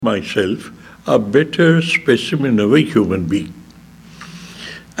myself a better specimen of a human being.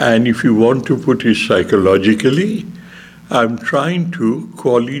 And if you want to put it psychologically, I'm trying to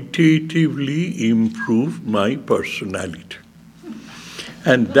qualitatively improve my personality.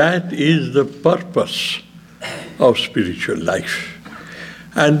 And that is the purpose of spiritual life.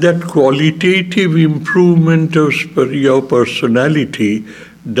 And that qualitative improvement of your personality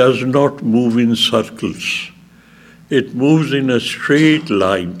does not move in circles. It moves in a straight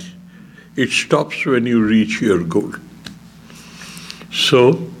line. It stops when you reach your goal.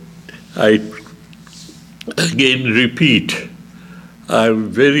 So, I again repeat,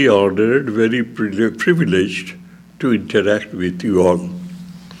 I'm very honored, very privileged to interact with you all.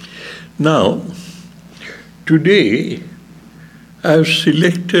 Now, today, I've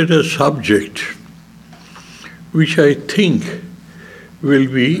selected a subject which I think will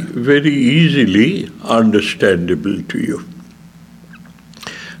be very easily understandable to you.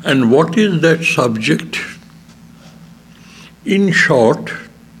 And what is that subject? In short,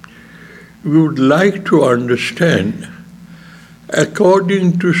 we would like to understand,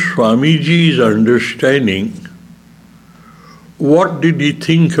 according to Swamiji's understanding, what did he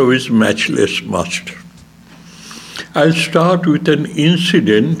think of his matchless master? I'll start with an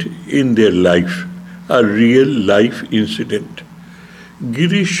incident in their life, a real life incident.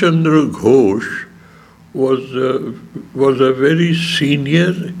 Girish Chandra Ghosh was a very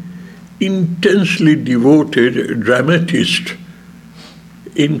senior, intensely devoted dramatist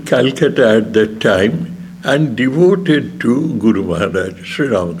in Calcutta at that time and devoted to Guru Maharaj, Sri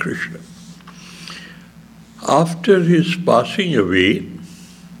Ramakrishna. After his passing away,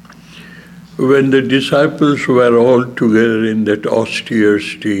 when the disciples were all together in that austere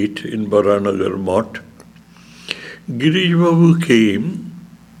state in Baranagar Math, Girish Babu came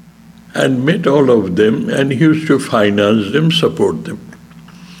and met all of them, and he used to finance them, support them,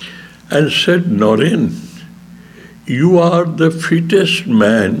 and said, Naren, you are the fittest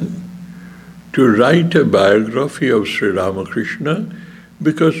man to write a biography of Sri Ramakrishna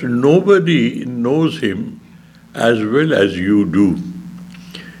because nobody knows him as well as you do.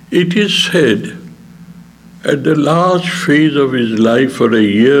 It is said, at the last phase of his life for a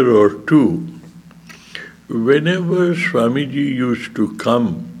year or two, whenever Swamiji used to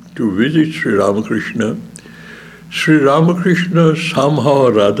come to visit Sri Ramakrishna somehow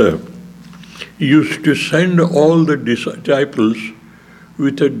or other used to send all the disciples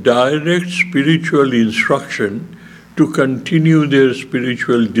with a direct spiritual instruction to continue their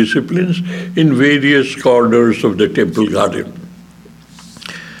spiritual disciplines in various corners of the temple garden.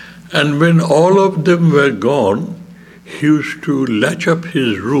 And when all of them were gone, he used to latch up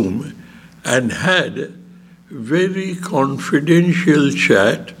his room and had very confidential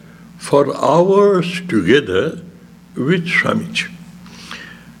chat for hours together with Swamiji.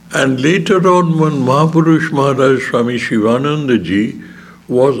 And later on, when Mahapurush Maharaj Swami Shivananda Ji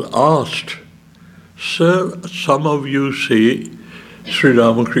was asked, Sir, some of you say Sri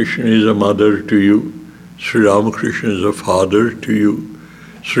Ramakrishna is a mother to you, Sri Ramakrishna is a father to you,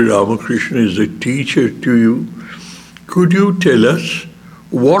 Sri Ramakrishna is a teacher to you. Could you tell us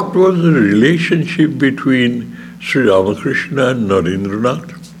what was the relationship between Sri Ramakrishna and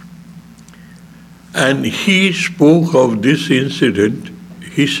Narendranath? And he spoke of this incident.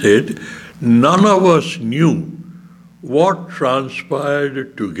 He said, none of us knew what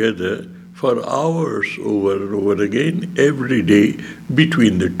transpired together for hours over and over again, every day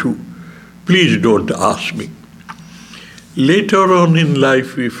between the two. Please don't ask me. Later on in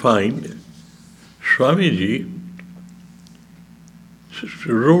life we find Swamiji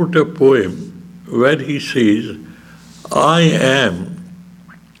wrote a poem where he says, I am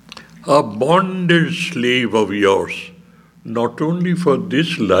a bonded slave of yours, not only for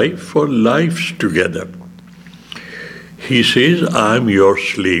this life, for lives together. He says, I am your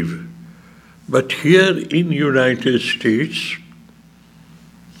slave. But here in United States,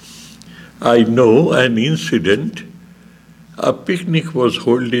 I know an incident. A picnic was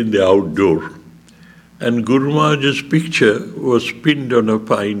held in the outdoor, and Guru Maharaj's picture was pinned on a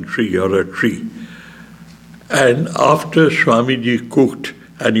pine tree or a tree. And after Swamiji cooked,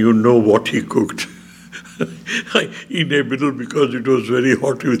 and you know what he cooked, in a middle because it was very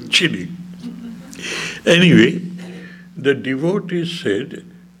hot with chili. Anyway, the devotees said,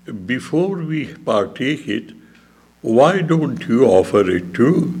 before we partake it, why don't you offer it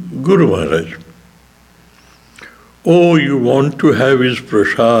to Guru Maharaj? Oh, you want to have his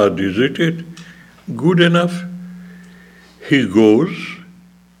prasad, isn't it? Good enough. He goes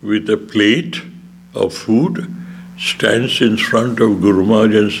with a plate of food, stands in front of Guru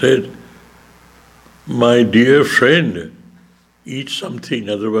Maharaj and said, my dear friend, eat something,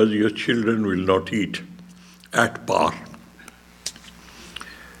 otherwise your children will not eat at par.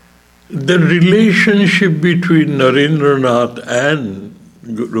 The relationship between Narendranath and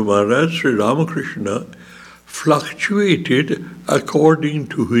Guru Maharaj, Sri Ramakrishna, fluctuated according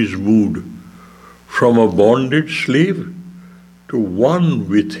to his mood, from a bonded slave to one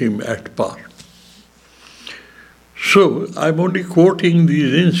with him at par. So, I'm only quoting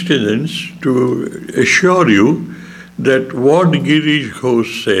these incidents to assure you that what Girish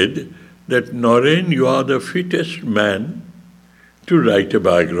Ghosh said, that Naren, you are the fittest man to write a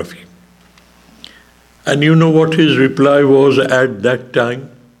biography. And you know what his reply was at that time?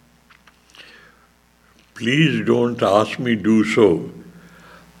 Please don't ask me do so.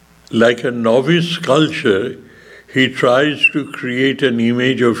 Like a novice sculptor, he tries to create an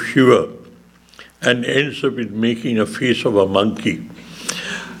image of Shiva and ends up with making a face of a monkey.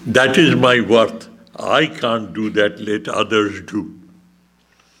 That is my worth. I can't do that, let others do.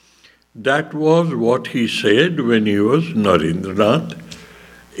 That was what he said when he was Narendranath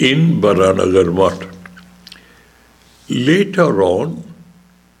in Baranagar Math. Later on,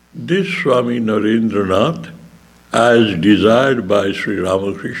 this Swami Narendranath, as desired by Sri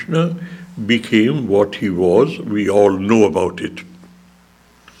Ramakrishna, became what he was. We all know about it.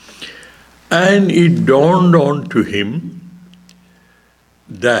 And it dawned on to him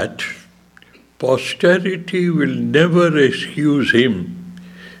that posterity will never excuse him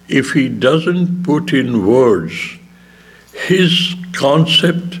if he doesn't put in words his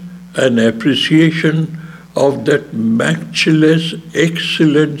concept and appreciation of that matchless,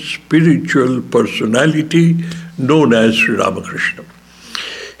 excellent spiritual personality known as Sri Ramakrishna.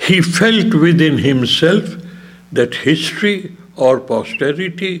 He felt within himself that history or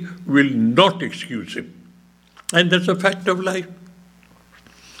posterity will not excuse him. And that's a fact of life.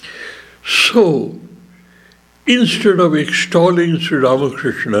 So, instead of extolling Sri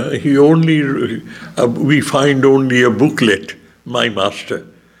Ramakrishna, we find only a booklet, My Master,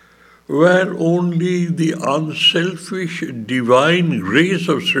 where only the unselfish divine grace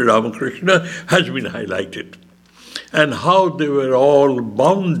of Sri Ramakrishna has been highlighted, and how they were all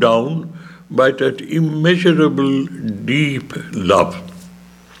bound down by that immeasurable deep love.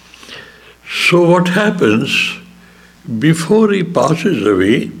 So what happens, before he passes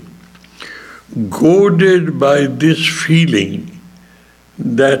away, goaded by this feeling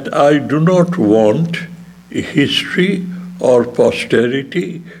that I do not want history or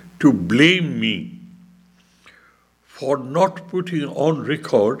posterity to blame me for not putting on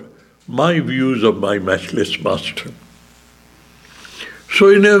record my views of my matchless master. So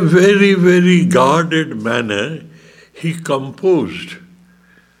in a very, very guarded manner, he composed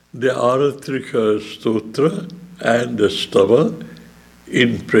the Aratrika Stotra and the Stava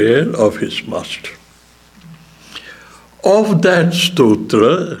in prayer of his master. Of that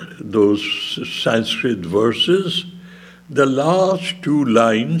stotra, those Sanskrit verses, the last two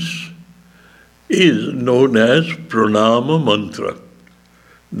lines is known as Pranama Mantra.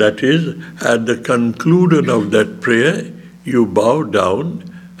 That is, at the conclusion of that prayer, you bow down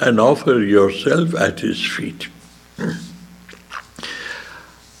and offer yourself at his feet.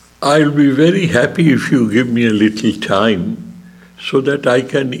 I'll be very happy if you give me a little time so that I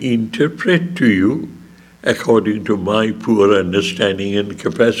can interpret to you, according to my poor understanding and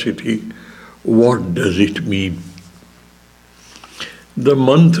capacity, what does it mean. The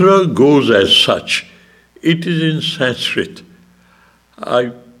mantra goes as such. It is in Sanskrit.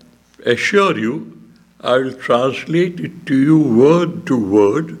 I assure you, I will translate it to you word to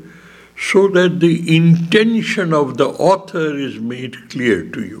word so that the intention of the author is made clear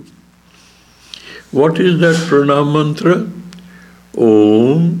to you. What is that pranam mantra?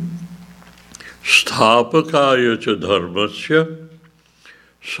 Om Sthapakaya cha dharmasya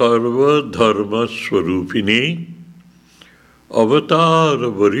sarva dharma swarupine avatar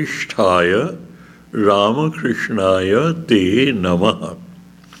varishtaya Ramakrishnaya te namaha.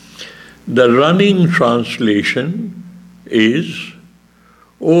 The running translation is,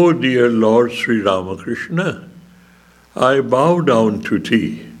 O dear Lord Sri Ramakrishna, I bow down to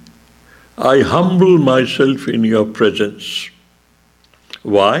thee. I humble myself in your presence.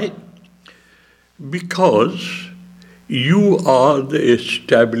 Why? Because you are the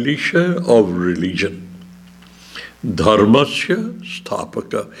establisher of religion. Dharmasya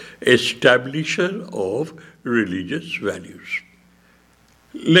sthapaka, establisher of religious values.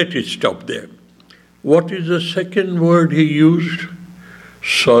 Let it stop there. What is the second word he used?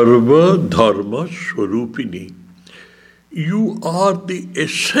 Sarva dharma swarupini. You are the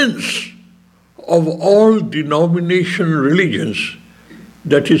essence of all denomination religions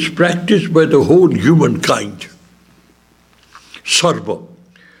that is practiced by the whole humankind. Sarva.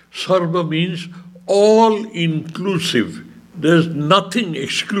 Sarva means all-inclusive. There's nothing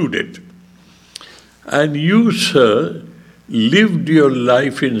excluded. And you, sir, lived your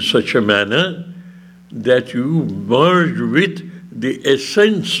life in such a manner that you merged with the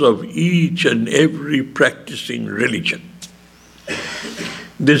essence of each and every practicing religion.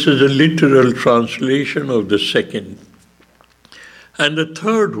 This is a literal translation of the second. And the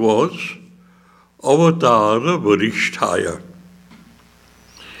third was Avatara Varishtaya.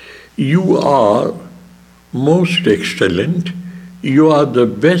 You are most excellent. You are the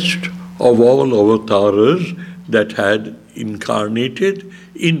best of all avatars that had incarnated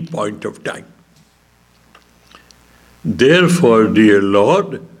in point of time. Therefore, dear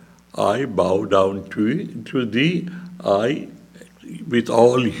Lord, I bow down to thee. I, with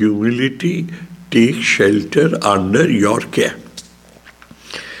all humility, take shelter under your care.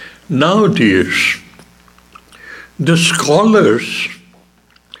 Now, dears, the scholars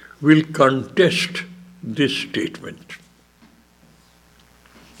will contest this statement.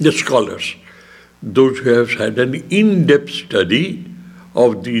 The scholars, those who have had an in-depth study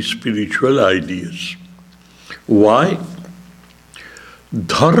of these spiritual ideas. Why?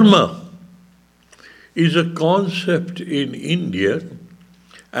 Dharma is a concept in India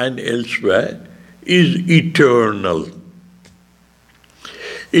and elsewhere is eternal.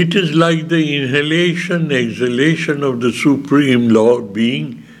 It is like the inhalation, exhalation of the Supreme Lord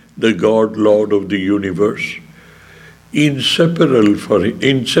being the God, Lord of the universe, inseparable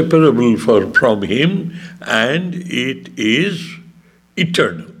from Him, and it is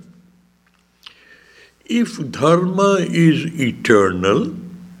eternal. If Dharma is eternal,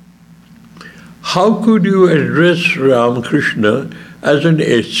 how could you address Ramakrishna as an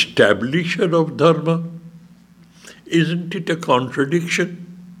establisher of Dharma? Isn't it a contradiction?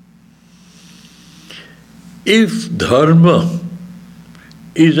 If Dharma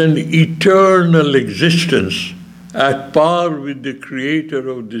is an eternal existence at par with the creator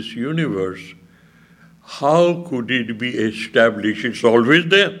of this universe, how could it be established? It's always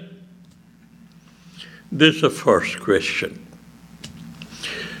there. This is the first question.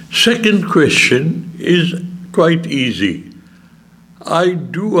 Second question is quite easy. I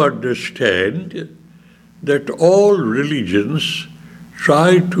do understand that all religions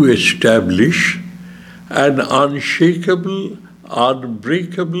try to establish an unshakable,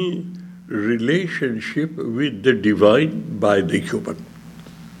 unbreakable relationship with the divine by the human.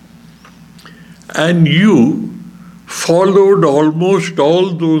 And you followed almost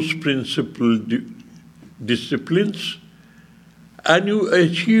all those principal disciplines, and you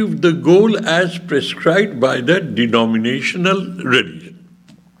achieved the goal as prescribed by that denominational religion.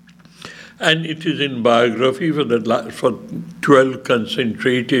 And it is in biography for 12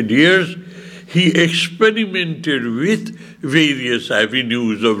 concentrated years, he experimented with various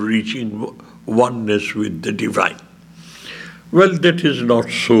avenues of reaching oneness with the divine. Well, that is not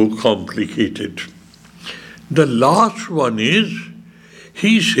so complicated. The last one is,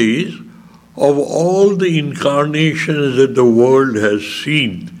 he says, of all the incarnations that the world has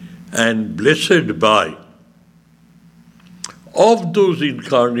seen and blessed by, of those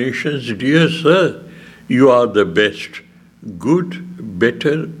incarnations, dear sir, you are the best. Good,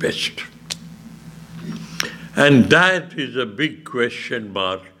 better, best. And that is a big question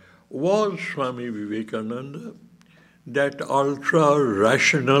mark. Was Swami Vivekananda that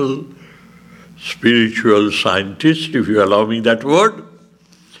ultra-rational spiritual scientist, if you allow me that word?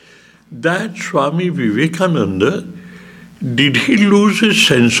 That Swami Vivekananda, did he lose his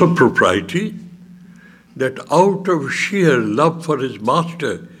sense of propriety? That out of sheer love for his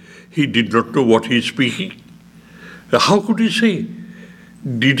master, he did not know what he is speaking? How could he say?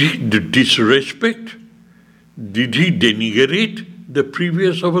 Did he disrespect? Did he denigrate the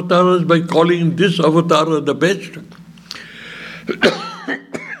previous avatars by calling this avatar the best?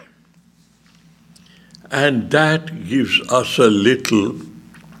 And that gives us a little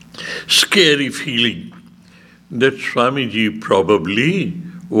scary feeling that Swamiji probably,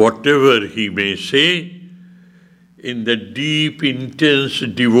 whatever he may say, in the deep, intense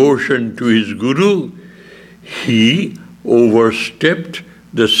devotion to his Guru, he overstepped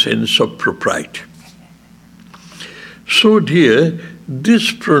the sense of propriety. So dear,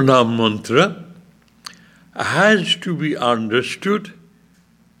 this pranam mantra has to be understood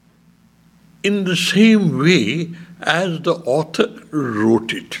in the same way as the author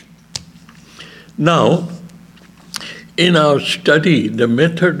wrote it. Now, in our study, the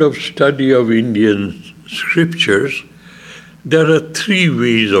method of study of Indian scriptures, there are three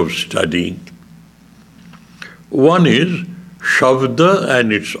ways of studying. One is Shabda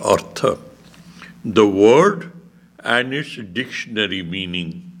and its artha, the word and its dictionary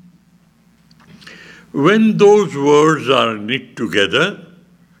meaning. When those words are knit together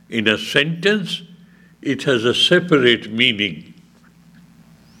in a sentence, it has a separate meaning.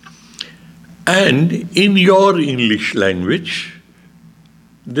 And in your English language,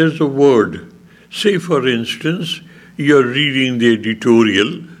 there's a word. Say, for instance, you're reading the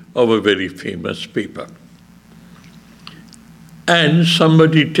editorial of a very famous paper. And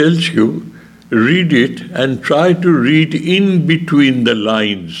somebody tells you, read it and try to read in between the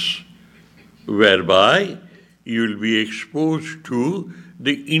lines, whereby you will be exposed to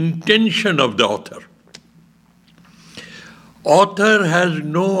the intention of the author. Author has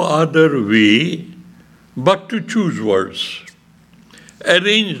no other way but to choose words,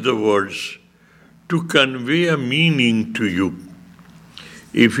 arrange the words to convey a meaning to you.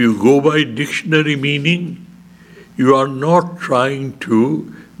 If you go by dictionary meaning, you are not trying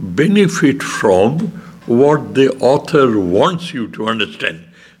to benefit from what the author wants you to understand.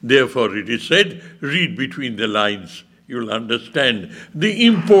 Therefore, it is said, read between the lines. You'll understand the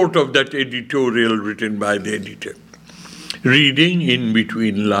import of that editorial written by the editor. Reading in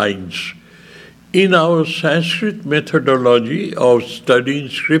between lines. In our Sanskrit methodology of studying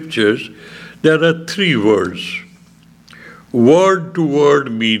scriptures, there are 3 words.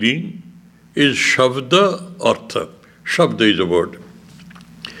 Word-to-word meaning is Shabda Artha. Shabda is a word.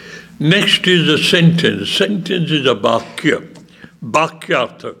 Next is a sentence. Sentence is a Bhakya.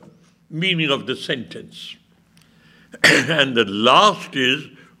 Bhakyartha, meaning of the sentence. And the last is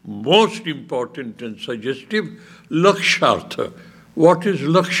most important and suggestive, Lakshartha. What is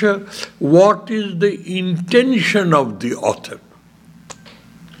Laksha? What is the intention of the author?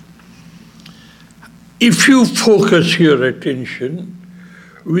 If you focus your attention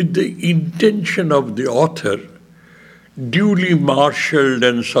with the intention of the author, duly marshaled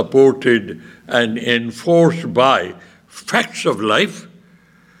and supported and enforced by facts of life,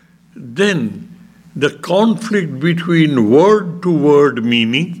 then the conflict between word-to-word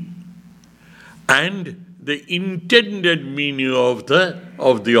meaning and the intended meaning of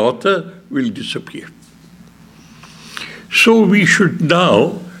the author will disappear. So we should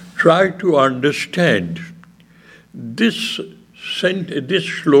now try to understand this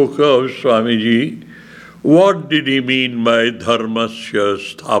shloka of Swamiji. What did he mean by dharmasya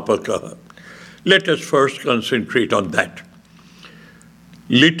sthapaka? Let us first concentrate on that.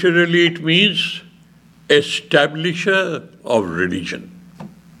 Literally, it means establisher of religion.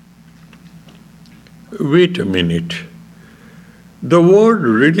 Wait a minute. The word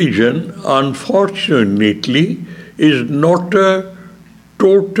religion, unfortunately, is not a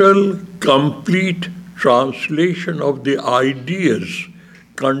total, complete translation of the ideas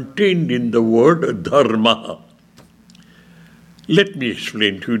contained in the word dharma. Let me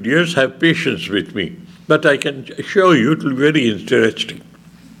explain to you, dears. Have patience with me. But I can assure you it will be very interesting.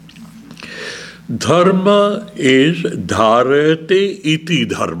 Dharma is dharate iti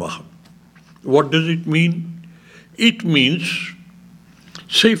dharma. What does it mean? It means,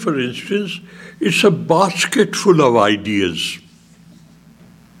 say for instance, it's a basket full of ideas.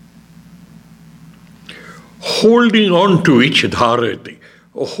 Holding on to which, dharate,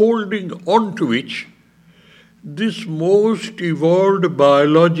 holding on to which this most evolved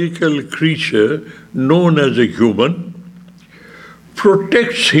biological creature known as a human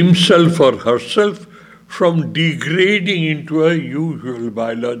protects himself or herself from degrading into a usual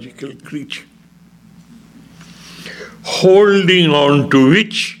biological creature. Holding on to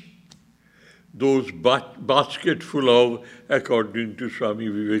which those basket full of, according to Swami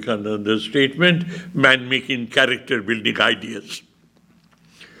Vivekananda's statement, man-making character-building ideas.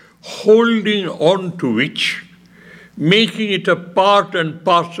 Holding on to which, making it a part and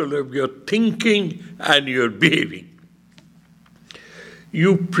parcel of your thinking and your behaving.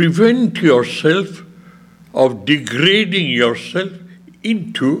 You prevent yourself of degrading yourself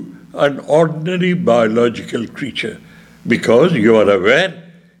into an ordinary biological creature because you are aware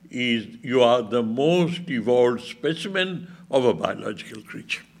you are the most evolved specimen of a biological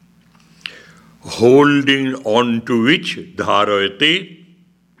creature. Holding on to which dharate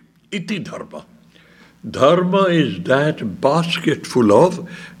iti dharma. Dharma is that basket full of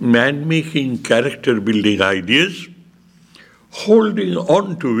man-making character-building ideas, holding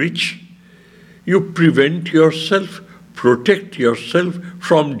on to which you prevent yourself, protect yourself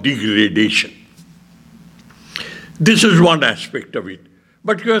from degradation. This is one aspect of it.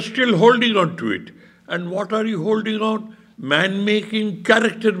 But you are still holding on to it. And what are you holding on? Man-making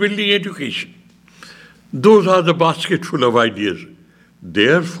character-building education. Those are the basket full of ideas.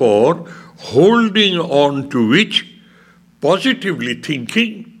 Therefore, holding on to which, positively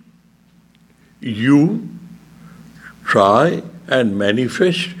thinking, you try and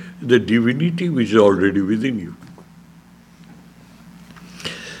manifest the divinity which is already within you.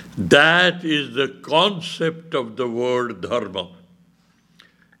 That is the concept of the word dharma.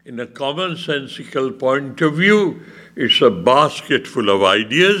 In a commonsensical point of view, it's a basket full of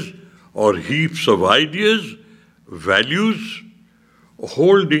ideas or heaps of ideas, values,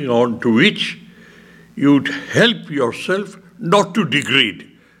 holding on to which you'd help yourself not to degrade.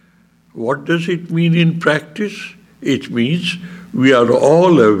 What does it mean in practice? It means we are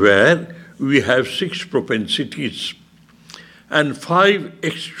all aware we have 6 propensities and 5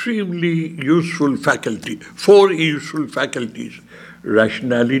 extremely useful faculties, 4 useful faculties: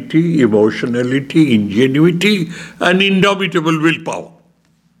 rationality, emotionality, ingenuity, and indomitable willpower.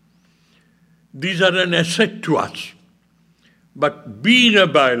 These are an asset to us. But being a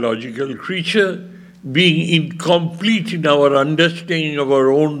biological creature, being incomplete in our understanding of our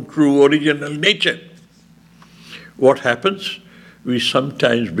own true original nature, what happens? We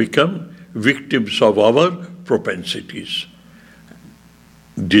sometimes become victims of our propensities.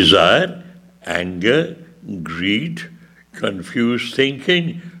 Desire, anger, greed, confused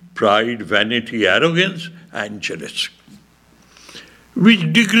thinking, pride, vanity, arrogance, and jealousy, which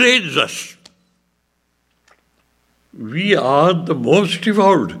degrades us. We are the most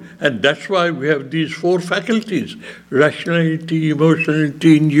evolved, and that's why we have these 4 faculties: rationality,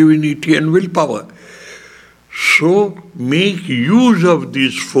 emotionality, ingenuity, and willpower. So make use of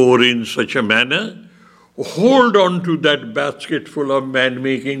these 4 in such a manner. Hold on to that basket full of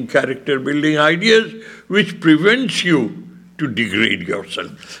man-making, character-building ideas which prevents you to degrade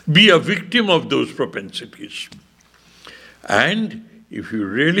yourself. Be a victim of those propensities. And if you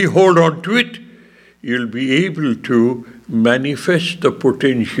really hold on to it, you'll be able to manifest the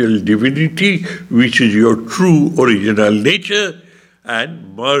potential divinity, which is your true original nature,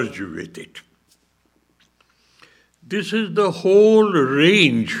 and merge with it. This is the whole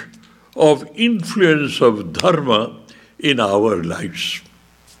range of influence of dharma in our lives.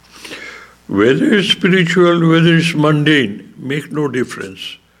 Whether it's spiritual, whether it's mundane, make no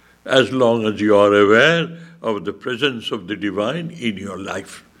difference, as long as you are aware of the presence of the divine in your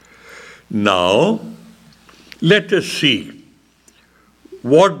life. Now, let us see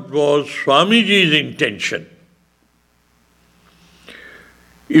what was Swamiji's intention.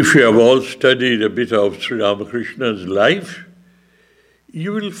 If you have all studied a bit of Sri Ramakrishna's life,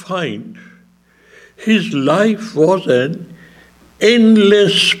 you will find his life was an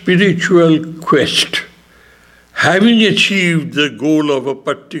endless spiritual quest. Having achieved the goal of a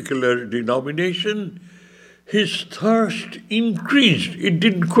particular denomination, his thirst increased, it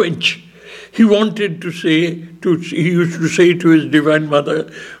didn't quench. He wanted to say, he used to say to his divine mother,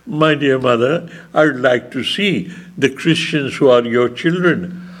 "My dear mother, I would like to see the Christians who are your children.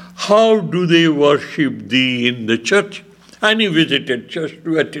 How do they worship thee in the church?" And he visited church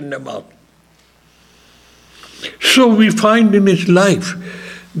to attend a mass. So we find in his life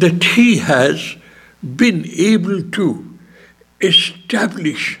that he has been able to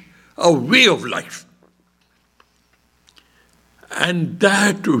establish a way of life. And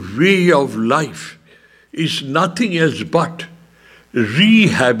that way of life is nothing else but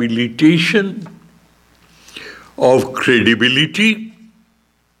rehabilitation of credibility,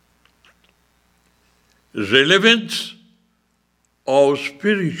 relevance of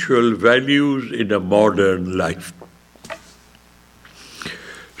spiritual values in a modern life.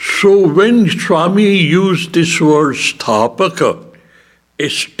 So when Swami used this word sthapaka,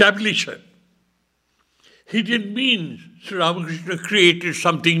 establisher, he didn't mean Sri Ramakrishna created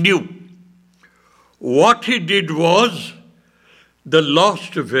something new. What he did was the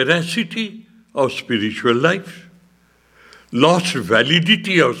lost veracity of spiritual life, lost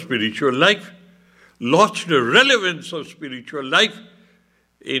validity of spiritual life, lost the relevance of spiritual life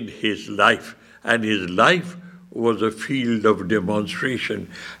in his life. And his life was a field of demonstration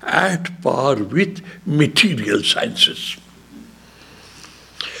at par with material sciences.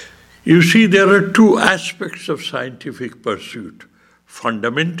 You see, there are 2 aspects of scientific pursuit: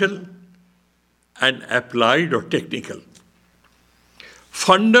 fundamental and applied or technical.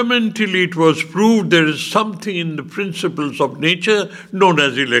 Fundamentally, it was proved there is something in the principles of nature known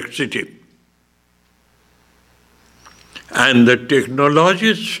as electricity. And the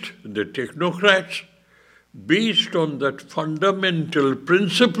technologists, the technocrats, based on that fundamental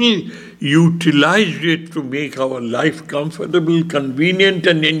principle, utilized it to make our life comfortable, convenient,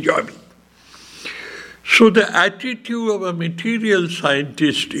 and enjoyable. So the attitude of a material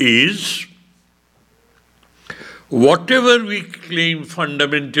scientist is, whatever we claim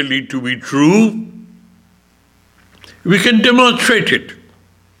fundamentally to be true, we can demonstrate it,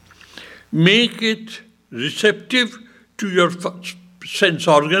 make it receptive to your sense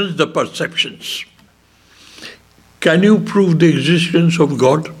organs, the perceptions. Can you prove the existence of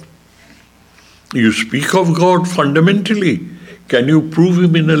God? You speak of God fundamentally. Can you prove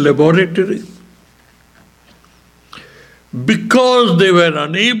him in a laboratory? Because they were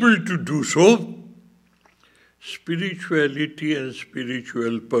unable to do so, spirituality and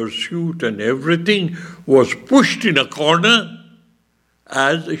spiritual pursuit and everything was pushed in a corner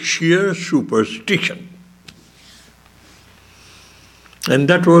as a sheer superstition. And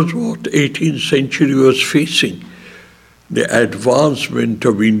that was what 18th century was facing. The advancement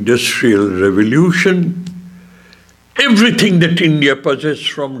of industrial revolution, everything that India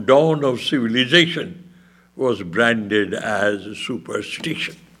possessed from dawn of civilization was branded as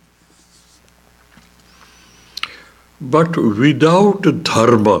superstition. But without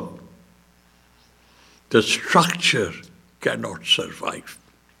dharma, the structure cannot survive.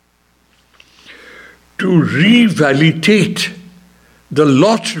 To revalidate the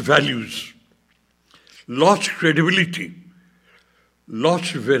lost values, lost credibility,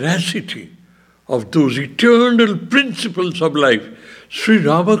 lost veracity of those eternal principles of life, Sri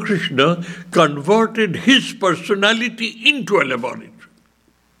Ramakrishna converted his personality into a laboratory.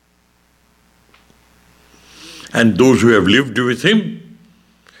 And those who have lived with him,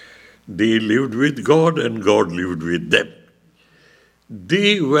 they lived with God and God lived with them.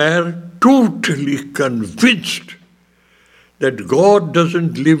 They were totally convinced that God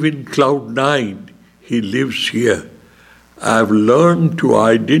doesn't live in cloud nine, he lives here. I've learned to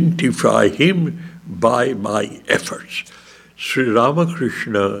identify him by my efforts. Sri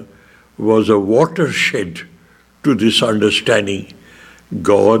Ramakrishna was a watershed to this understanding.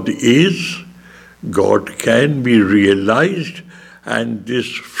 God is, God can be realized, and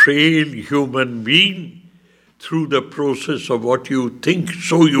this frail human being, through the process of what you think,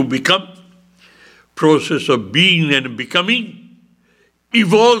 so you become, process of being and becoming,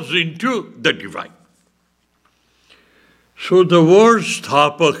 evolves into the divine. So the word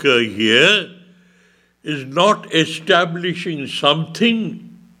sthapaka here is not establishing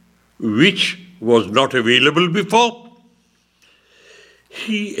something which was not available before.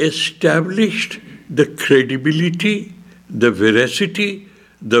 He established the credibility, the veracity,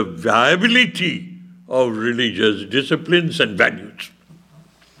 the viability of religious disciplines and values.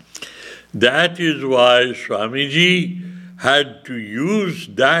 That is why Swamiji had to use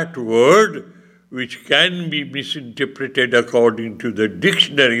that word, which can be misinterpreted according to the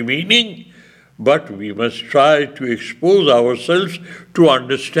dictionary meaning, but we must try to expose ourselves to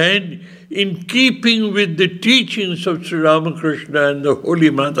understand, in keeping with the teachings of Sri Ramakrishna and the Holy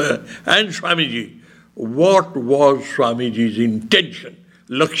Mother and Swamiji, what was Swamiji's intention,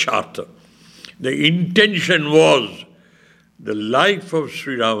 Lakshartha. The intention was the life of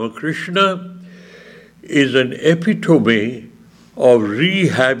Sri Ramakrishna is an epitome of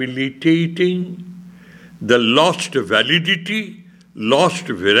rehabilitating the lost validity, lost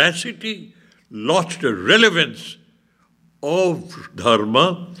veracity, lost relevance of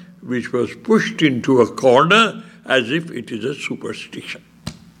dharma, which was pushed into a corner as if it is a superstition.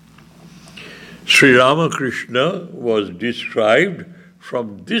 Sri Ramakrishna was described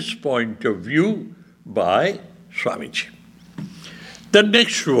from this point of view by Swamiji. The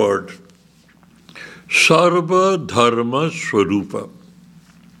next word, Sarva Dharma Swarupa.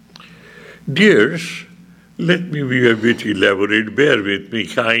 Dears, let me be a bit elaborate, bear with me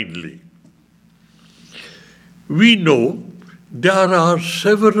kindly. We know there are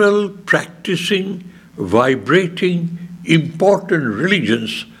several practicing, vibrating, important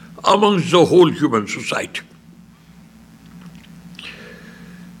religions amongst the whole human society.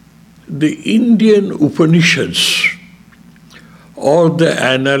 The Indian Upanishads, or the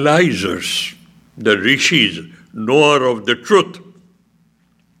analyzers, the rishis, knower of the truth,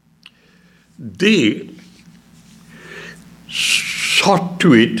 they thought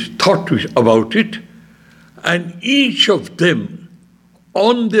about it, and each of them,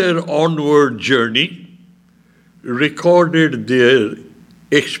 on their onward journey, recorded their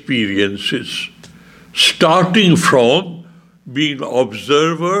experiences, starting from being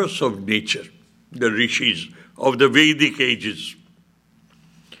observers of nature, the rishis of the Vedic ages.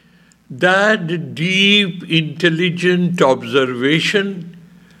 That deep, intelligent observation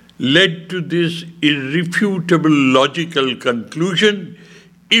led to this irrefutable logical conclusion: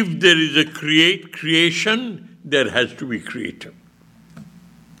 if there is a creation, there has to be creator.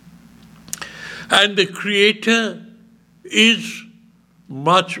 And the creator is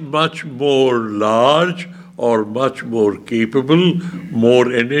much, much more large or much more capable, more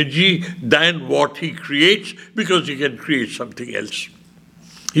energy than what he creates, because he can create something else.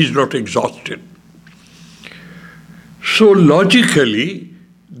 He's not exhausted. So logically,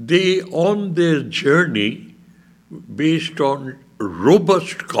 they on their journey, based on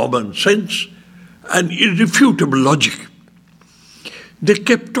robust common sense and irrefutable logic, they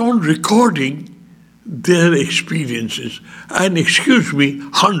kept on recording their experiences, and excuse me,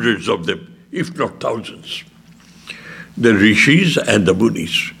 hundreds of them, if not thousands, the rishis and the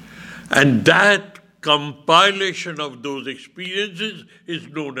munis. And that compilation of those experiences is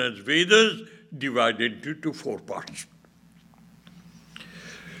known as Vedas, divided into 4 parts.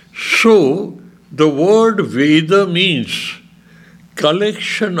 So, the word Veda means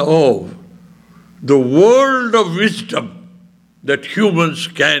collection of the world of wisdom that humans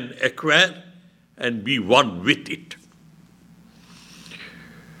can acquire and be one with it.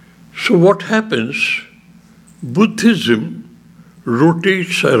 So what happens? Buddhism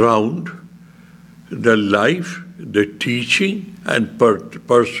rotates around the life, the teaching and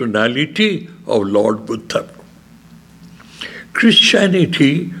personality of Lord Buddha.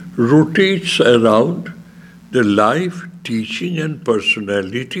 Christianity rotates around the life, teaching and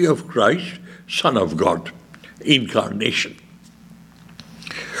personality of Christ, Son of God, incarnation.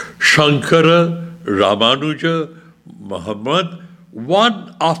 Shankara, Ramanuja, Muhammad,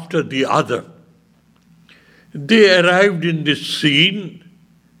 one after the other, they arrived in this scene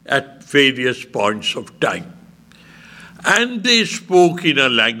at various points of time. And they spoke in a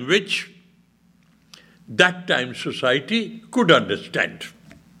language that time society could understand.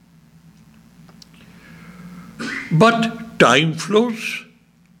 But time flows,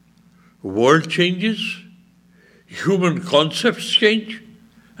 world changes, human concepts change,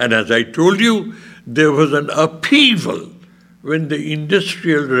 and as I told you, there was an upheaval when the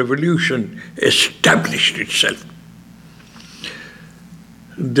Industrial Revolution established itself.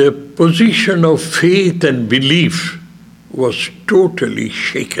 The position of faith and belief was totally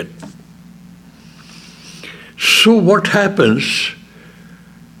shaken. So what happens?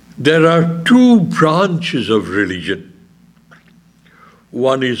 There are 2 branches of religion.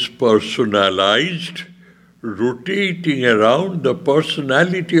 One is personalized, rotating around the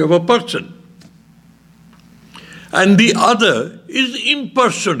personality of a person. And the other is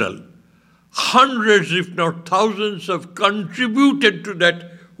impersonal. Hundreds, if not thousands, have contributed to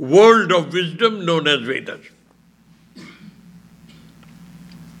that world of wisdom known as Vedas.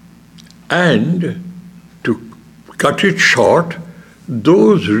 And to cut it short,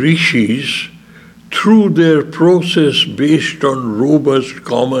 those rishis, through their process based on robust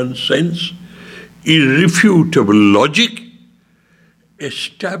common sense, irrefutable logic,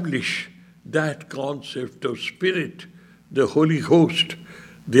 establish that concept of spirit, the Holy Ghost,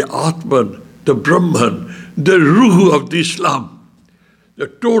 the Atman, the Brahman, the Ruh of the Islam, the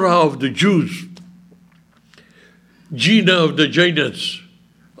Torah of the Jews, Jina of the Jainas,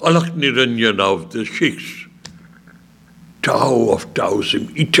 Alak Niranjana of the Sikhs, Tao of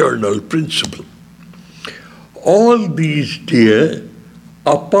Taoism, eternal principle. All these, dear,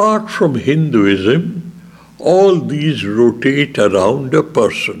 apart from Hinduism, all these rotate around a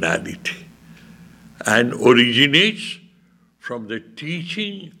personality and originates from the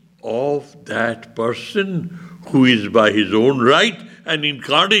teaching of that person who is by his own right an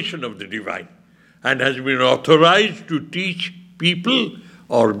incarnation of the divine and has been authorized to teach people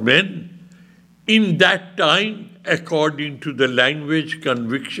or men in that time according to the language,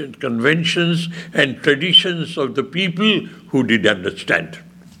 conventions and traditions of the people who did understand.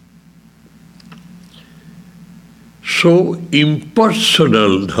 So,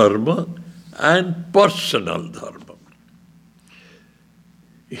 impersonal dharma and personal dharma.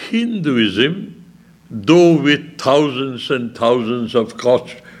 Hinduism, though with thousands and thousands of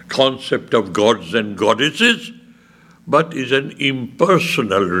concept of gods and goddesses, but is an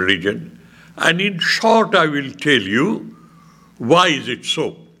impersonal religion. And in short, I will tell you, why is it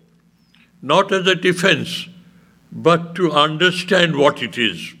so? Not as a defense, but to understand what it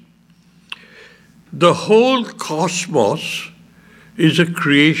is. The whole cosmos is a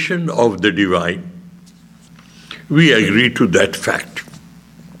creation of the divine. We agree to that fact.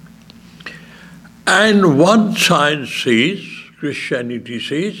 And one science says, Christianity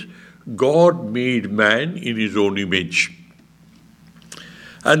says, God made man in his own image.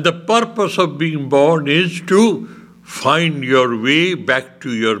 And the purpose of being born is to find your way back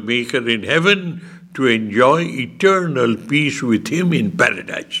to your Maker in heaven, to enjoy eternal peace with him in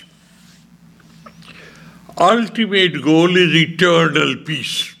paradise. Ultimate goal is eternal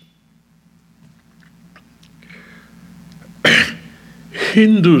peace.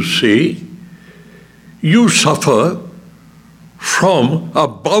 Hindus say, you suffer from a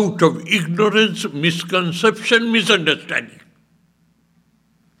bout of ignorance, misconception, misunderstanding.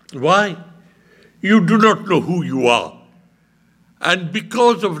 Why? you do not know who you are. And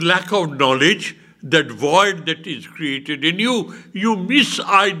because of lack of knowledge, that void that is created in you, you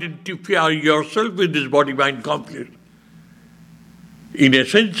misidentify yourself with this body-mind complex. In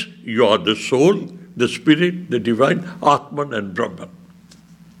essence, you are the soul, the spirit, the divine, Atman and Brahman.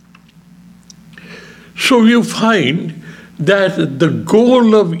 So you find that the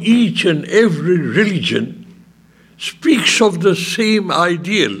goal of each and every religion speaks of the same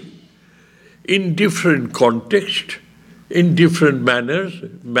ideal in different contexts, in different manners,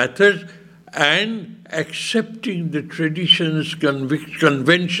 methods, and accepting the traditions,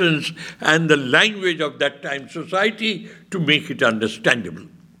 conventions, and the language of that time society to make it understandable.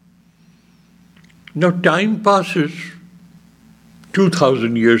 Now time passes,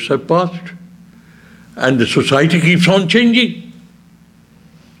 2000 years have passed, and the society keeps on changing.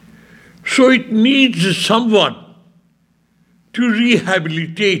 So it needs someone to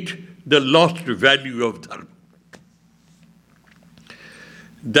rehabilitate the lost value of dharma.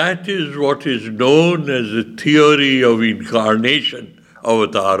 That is what is known as the theory of incarnation,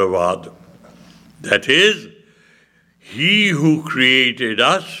 Avataravad. That is, He who created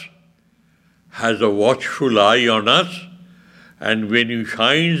us has a watchful eye on us, and when He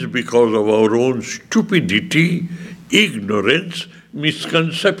shines because of our own stupidity, ignorance,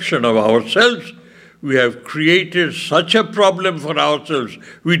 misconception of ourselves, we have created such a problem for ourselves,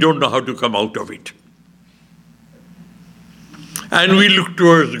 we don't know how to come out of it. And we look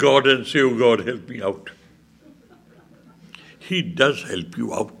towards God and say, oh God, help me out. He does help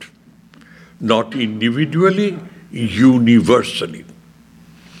you out. Not individually, universally.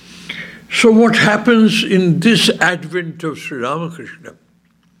 So what happens in this advent of Sri Ramakrishna?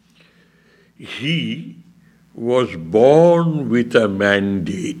 He was born with a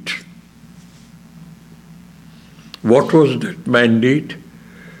mandate. What was that mandate?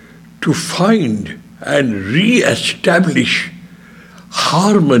 To find and re-establish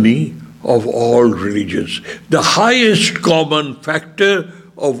harmony of all religions, the highest common factor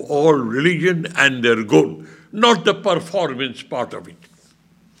of all religion and their goal, not the performance part of it,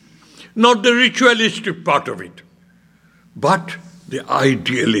 not the ritualistic part of it, but the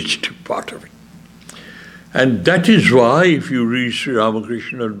idealistic part of it. And that is why, if you read Sri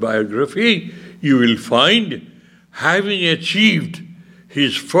Ramakrishna's biography, you will find, having achieved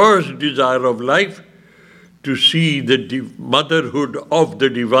his first desire of life, to see the motherhood of the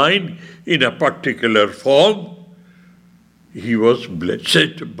divine in a particular form, he was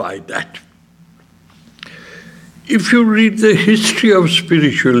blessed by that. If you read the history of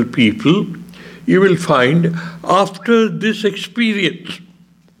spiritual people, you will find after this experience,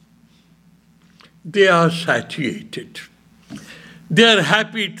 they are satiated. They are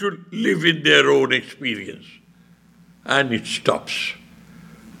happy to live in their own experience, and it stops.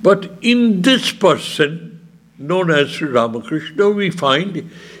 But in this person, known as Sri Ramakrishna, we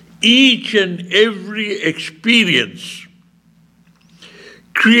find each and every experience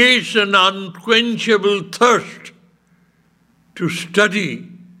creates an unquenchable thirst to study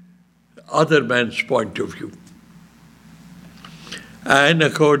other man's point of view. And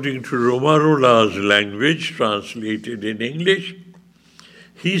according to Romarola's language, translated in English,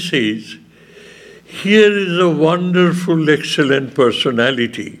 he says, here is a wonderful, excellent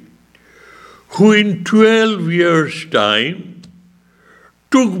personality who in 12 years' time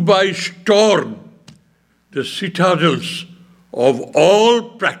took by storm the citadels of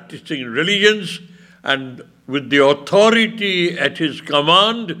all practicing religions, and with the authority at his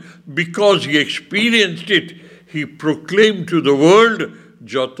command, because he experienced it, he proclaimed to the world,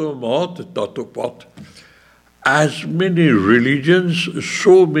 Jato Mat Tato Pat. As many religions,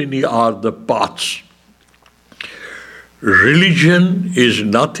 so many are the paths. Religion is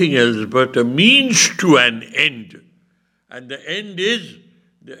nothing else but a means to an end. And the end is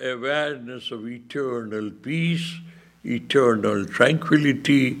the awareness of eternal peace, eternal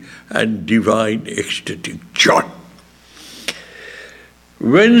tranquility, and divine ecstatic joy.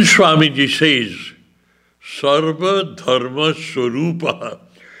 When Swamiji says, Sarva Dharma Swarupa,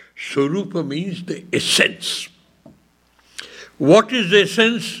 Swarupa means the essence. What is the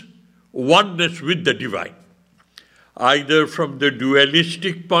essence? Oneness with the divine. Either from the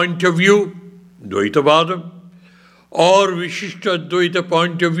dualistic point of view, Dvaitavada, or Vishishta-Dvaita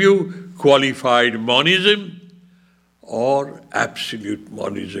point of view, qualified monism, or absolute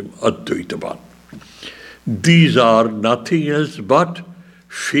monism, Advaitavada. These are nothing else but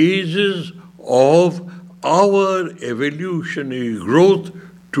phases of our evolutionary growth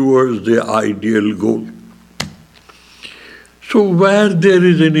towards the ideal goal. So where there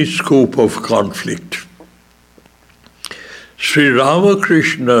is any scope of conflict, Sri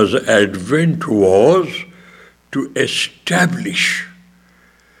Ramakrishna's advent was to establish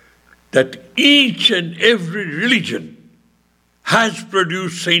that each and every religion has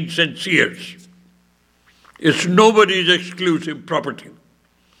produced saints and seers. It's nobody's exclusive property.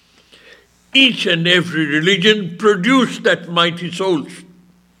 Each and every religion produced that mighty souls.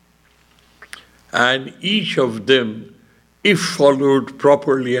 And each of them, if followed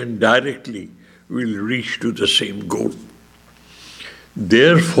properly and directly, will reach to the same goal.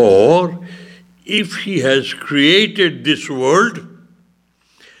 Therefore, if he has created this world,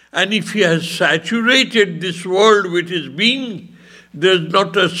 and if he has saturated this world with his being, there's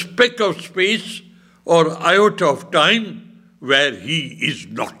not a speck of space or iota of time where he is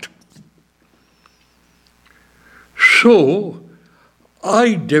not. So,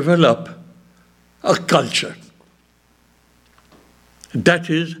 I develop a culture that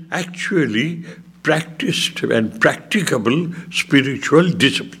is actually practiced and practicable spiritual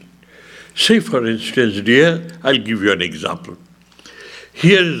discipline. Say, for instance, dear, I'll give you an example.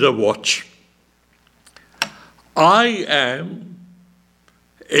 Here is a watch. I am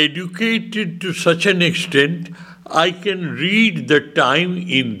educated to such an extent I can read the time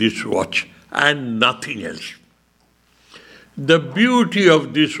in this watch and nothing else. The beauty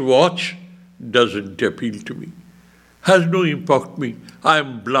of this watch doesn't appeal to me, has no impact on me. I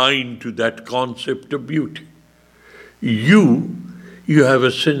am blind to that concept of beauty. You have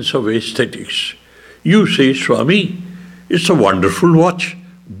a sense of aesthetics. You say, Swami, it's a wonderful watch,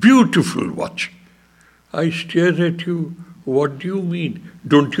 beautiful watch. I stare at you. What do you mean?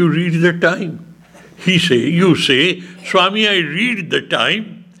 Don't you read the time? You say, Swami, I read the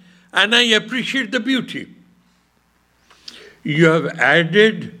time and I appreciate the beauty. You have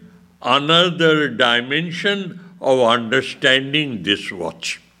added another dimension of understanding this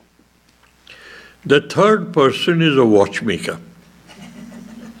watch. The third person is a watchmaker.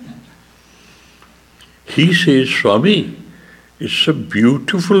 He says, Swami, it's a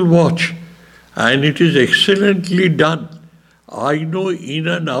beautiful watch and it is excellently done. I know in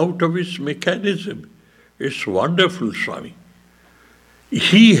and out of its mechanism. It's wonderful, Swami.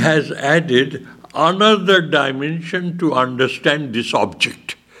 He has added another dimension to understand this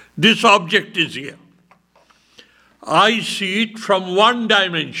object. This object is here. I see it from one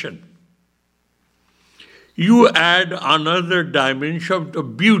dimension. You add another dimension of the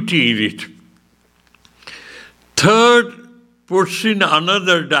beauty in it. Third puts in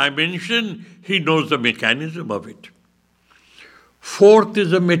another dimension, he knows the mechanism of it. Fourth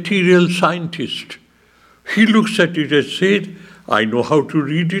is a material scientist. He looks at it and says, I know how to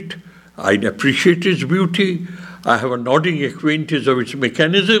read it, I appreciate its beauty, I have a nodding acquaintance of its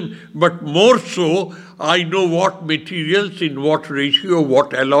mechanism, but more so, I know what materials, in what ratio,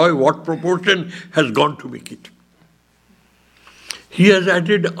 what alloy, what proportion has gone to make it. He has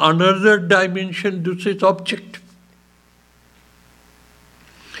added another dimension to this object.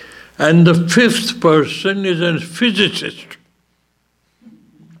 And the fifth person is a physicist.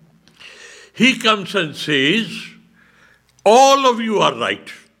 He comes and says, all of you are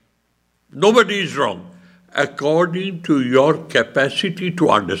right. Nobody is wrong, according to your capacity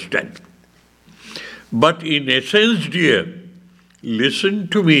to understand. But in essence, dear, listen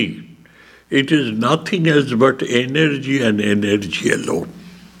to me. It is nothing else but energy and energy alone.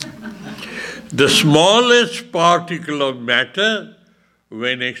 The smallest particle of matter,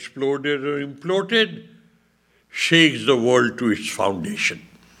 when exploded or imploded, shakes the world to its foundation.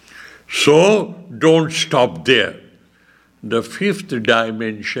 So don't stop there. The fifth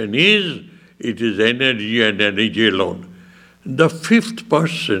dimension is, it is energy and energy alone. The fifth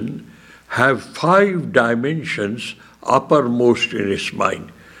person have 5 dimensions uppermost in his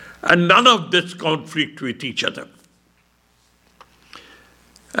mind, and none of this conflict with each other.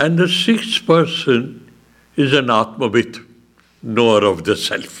 And the sixth person is an Atmavit, knower of the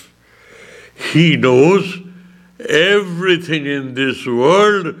self. He knows everything in this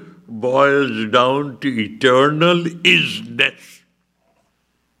world boils down to eternal isness.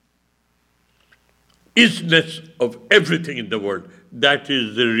 Isness of everything in the world. That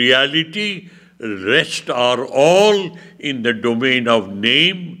is the reality. Rest are all in the domain of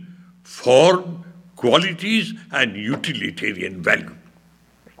name, form, qualities, and utilitarian value.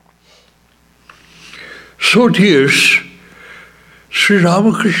 So, dears, Sri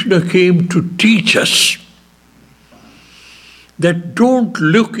Ramakrishna came to teach us that don't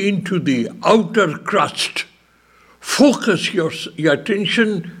look into the outer crust. Focus your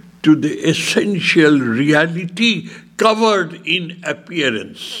attention to the essential reality covered in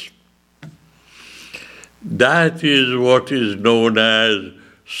appearance. That is what is known as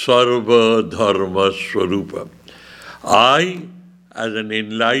Sarva Dharma Swarupa. I, as an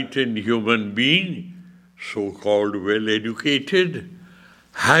enlightened human being, so-called well-educated,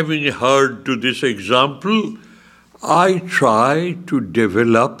 having heard to this example, I try to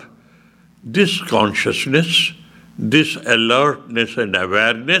develop this consciousness, this alertness and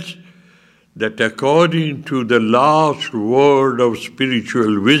awareness that according to the last word of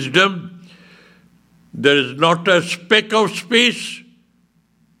spiritual wisdom, there is not a speck of space,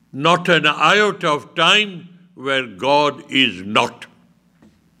 not an iota of time where God is not.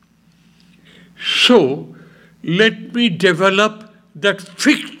 So, let me develop that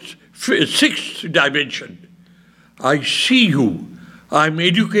sixth dimension. I see you. I'm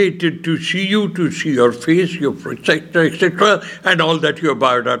educated to see you, to see your face, your etc., and all that your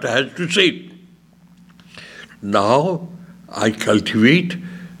biodata has to say. Now, I cultivate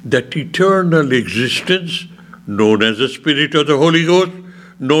that eternal existence known as the Spirit of the Holy Ghost,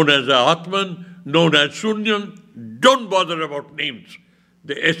 known as the Atman, known as Sunyam. Don't bother about names.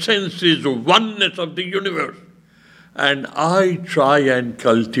 The essence is the oneness of the universe. And I try and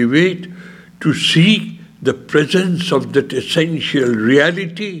cultivate to see the presence of that essential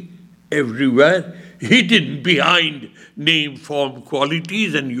reality everywhere, hidden behind name, form,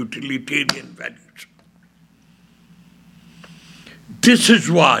 qualities, and utilitarian values. This is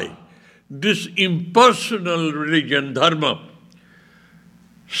why this impersonal religion, dharma,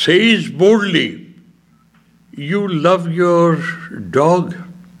 says boldly, you love your dog,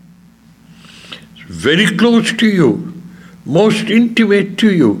 it's very close to you, most intimate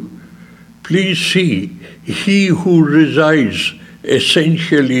to you. Please see, he who resides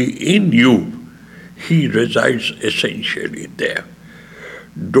essentially in you, he resides essentially there.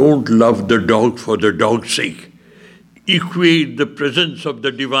 Don't love the dog for the dog's sake. Equate the presence of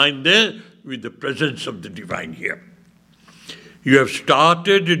the divine there with the presence of the divine here. You have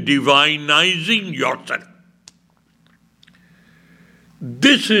started divinizing yourself.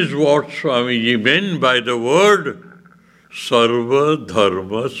 This is what Swamiji meant by the word Sarva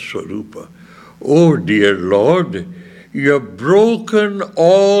Dharma Swarupa. Oh dear Lord, you have broken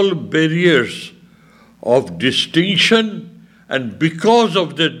all barriers of distinction, and because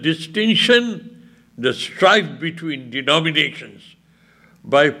of the distinction, the strife between denominations,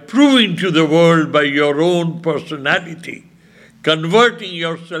 by proving to the world by your own personality, converting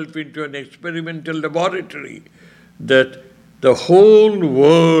yourself into an experimental laboratory, that the whole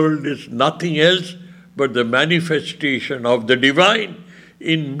world is nothing else but the manifestation of the divine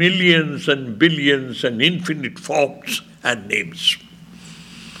in millions and billions and infinite forms and names.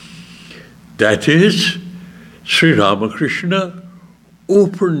 That is, Sri Ramakrishna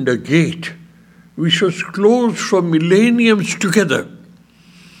opened a gate which was closed for millenniums together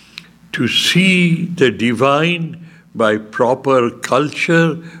to see the divine by proper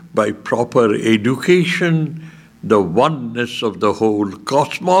culture, by proper education, the oneness of the whole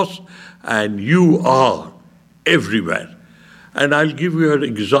cosmos, and you are everywhere. And I'll give you an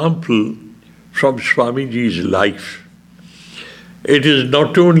example from Swamiji's life. It is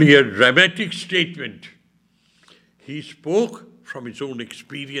not only a dramatic statement. He spoke from his own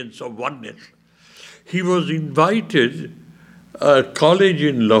experience of oneness. He was invited to a college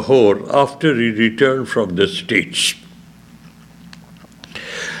in Lahore after he returned from the States.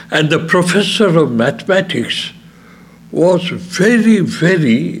 And the professor of mathematics was very,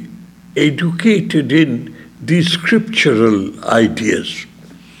 very educated in these scriptural ideas.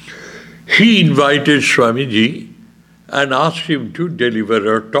 He invited Swamiji and asked him to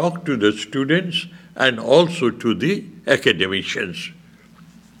deliver a talk to the students and also to the academicians.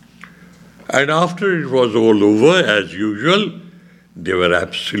 And after it was all over, as usual, they were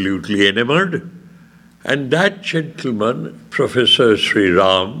absolutely enamored. And that gentleman, Professor Sri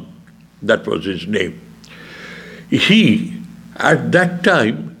Ram, that was his name, he, at that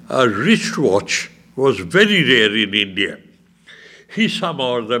time, a wristwatch was very rare in India. He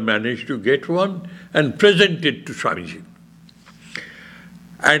somehow or other managed to get one and present it to Swamiji.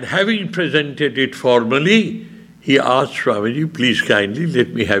 And having presented it formally, he asked Swamiji, please kindly let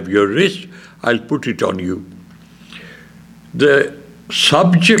me have your wrist, I'll put it on you. The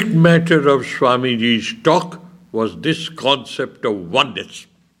subject matter of Swamiji's talk was this concept of oneness.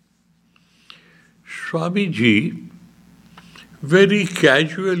 Swamiji very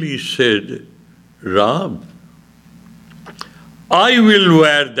casually said, Ram, I will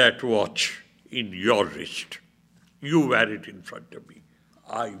wear that watch in your wrist. You wear it in front of me.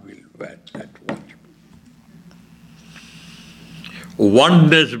 I will wear that watch.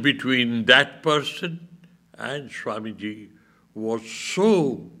 Oneness between that person and Swamiji was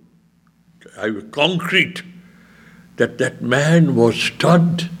so concrete that that man was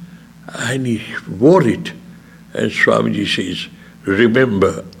stunned and he wore it. And Swamiji says,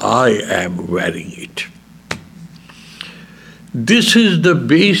 remember, I am wearing it. This is the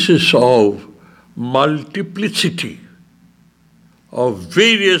basis of multiplicity of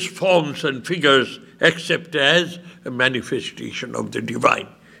various forms and figures, except as a manifestation of the divine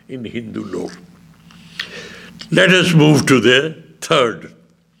in Hindu lore. Let us move to the third.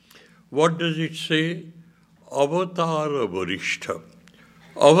 What does it say? Avatara Varishta.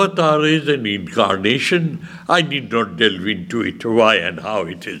 Avatar is an incarnation. I need not delve into it, why and how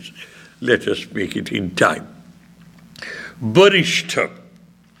it is. Let us make it in time. Varishta.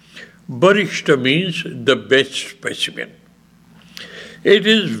 Varishta means the best specimen. It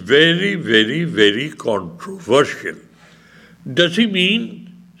is very, very, very controversial. Does he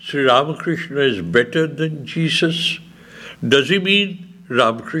mean Sri Ramakrishna is better than Jesus? Does he mean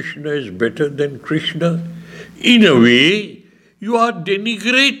Ramakrishna is better than Krishna? In a way, you are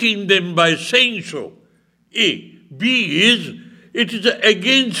denigrating them by saying so. A. B is, it is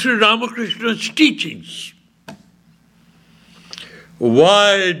against Sri Ramakrishna's teachings.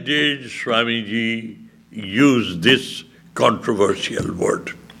 Why did Swamiji use this controversial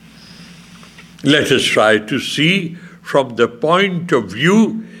word? Let us try to see from the point of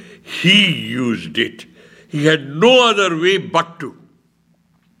view he used it. He had no other way but to.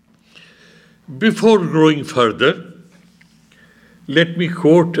 Before going further, let me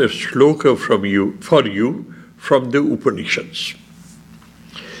quote a shloka for you from the Upanishads.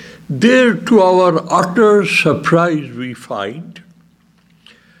 There, to our utter surprise, we find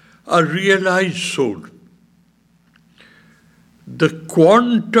a realized soul. The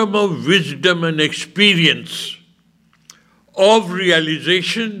quantum of wisdom and experience of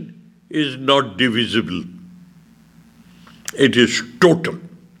realization is not divisible. It is total.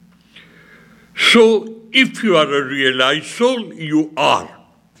 So, if you are a realized soul, you are.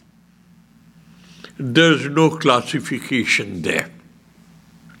 There's no classification there.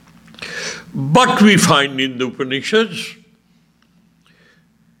 But we find in the Upanishads,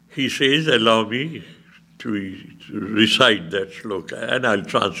 he says, allow me to recite that shloka, and I'll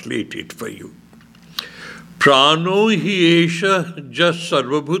translate it for you. Prano hi esha jas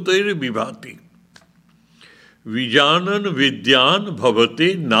sarvabhutair vibhati. Vijanan vidyan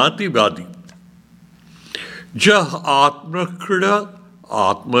bhavate nati vadi. Jah atmakrida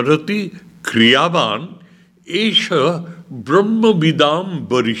atmarati kriyavan esha brahma vidam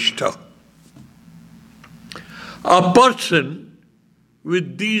varishta. A person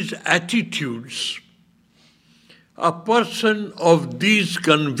with these attitudes, a person of these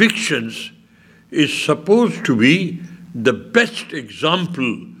convictions is supposed to be the best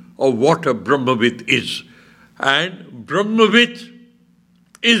example of what a Brahmavid is. And Brahmavid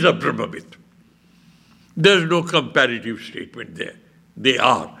is a Brahmavid. There's no comparative statement there. They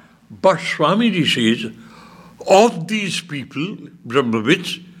are. But Swamiji says, of these people,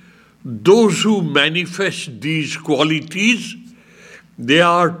 Brahmavids, those who manifest these qualities, they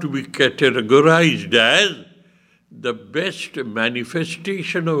are to be categorized as the best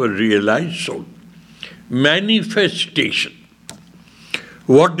manifestation of a realized soul. Manifestation.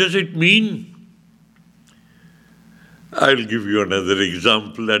 What does it mean? I'll give you another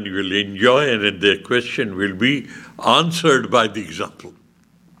example and you will enjoy, and then the question will be answered by the example.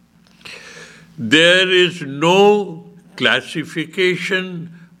 There is no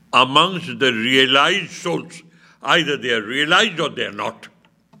classification amongst the realized souls. Either they are realized or they are not,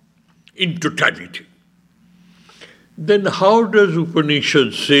 in totality. Then how does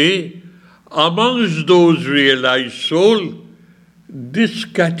Upanishad say, amongst those realized souls, this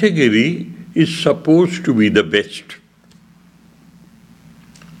category is supposed to be the best?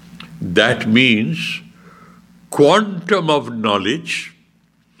 That means quantum of knowledge,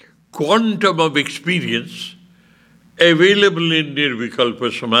 quantum of experience available in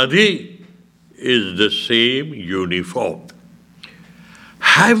Nirvikalpa Samadhi is the same, uniform.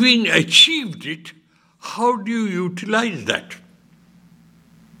 Having achieved it, how do you utilize that?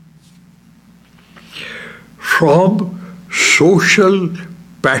 From social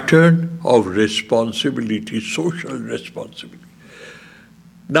pattern of responsibility, social responsibility.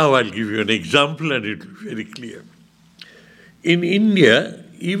 Now I'll give you an example and it will be very clear. In India,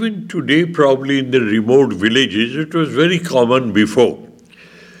 even today, probably in the remote villages, it was very common before.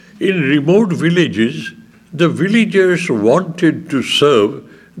 In remote villages, the villagers wanted to serve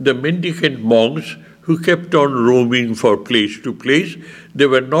the mendicant monks who kept on roaming from place to place. They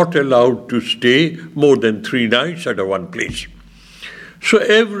were not allowed to stay more than 3 nights at one place. So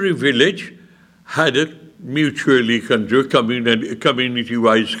every village had a mutually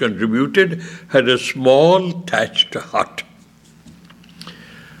community-wise contributed, had a small thatched hut.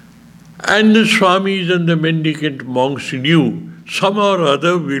 And the Swamis and the mendicant monks knew somehow or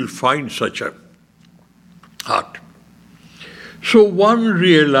other we'll find such a hut. So one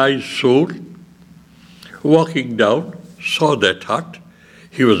realized soul walking down saw that hut.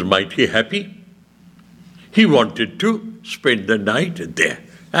 He was mighty happy. He wanted to spend the night there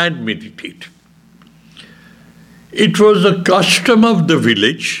and meditate. It was the custom of the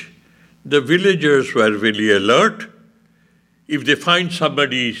village. The villagers were very alert. If they find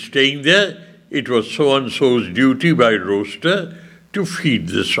somebody staying there, it was so-and-so's duty by roster to feed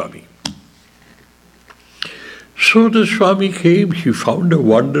the Swami. So the Swami came, he found a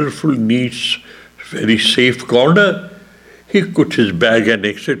wonderful, neat, very safe corner. He put his bag and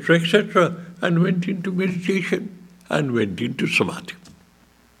etc., and went into meditation and went into samadhi.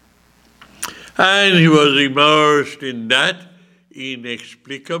 And he was immersed in that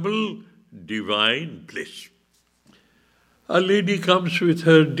inexplicable divine bliss. A lady comes with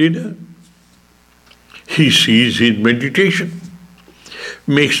her dinner. He sees in meditation,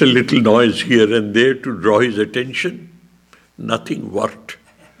 makes a little noise here and there to draw his attention. Nothing worked.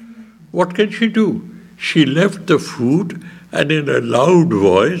 What can she do? She left the food and in a loud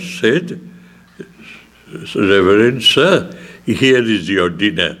voice said, "Reverend sir, here is your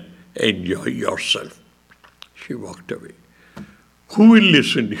dinner. Enjoy yourself." She walked away. Who will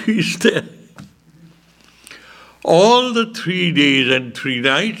listen? He's there. All the 3 days and 3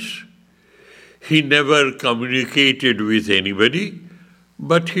 nights, he never communicated with anybody,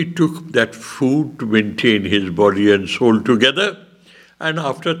 but he took that food to maintain his body and soul together, and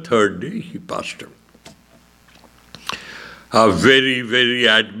after 3rd day, he passed away. A very, very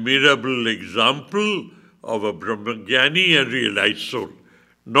admirable example of a Brahmagyani and realized soul.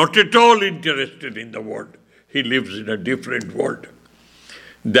 Not at all interested in the world. He lives in a different world.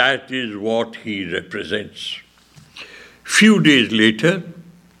 That is what he represents. Few days later,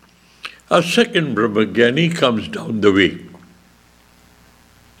 a second Brahmagyani comes down the way.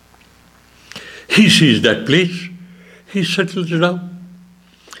 He sees that place. He settles down.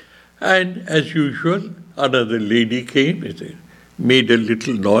 And as usual, another lady came, made a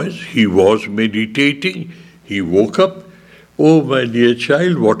little noise. He was meditating. He woke up. "Oh, my dear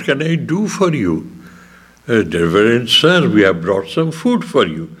child, what can I do for you?" "Reverend sir, we have brought some food for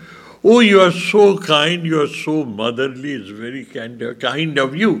you." "Oh, you are so kind, you are so motherly, it's very kind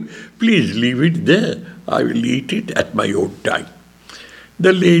of you. Please leave it there. I will eat it at my own time."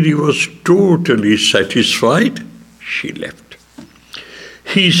 The lady was totally satisfied. She left.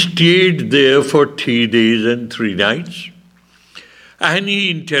 He stayed there for 3 days and 3 nights, and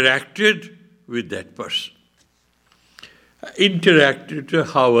he interacted with that person. Interacted,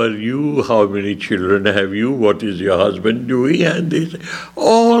 "How are you? How many children have you? What is your husband doing?" And this,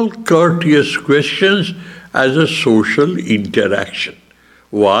 all courteous questions as a social interaction.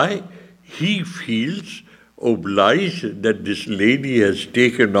 Why? He feels obliged that this lady has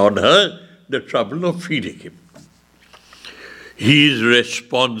taken on her the trouble of feeding him. He is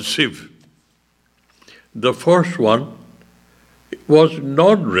responsive. The first one was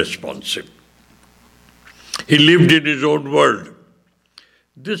non-responsive. He lived in his own world.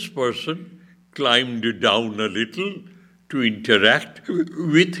 This person climbed down a little to interact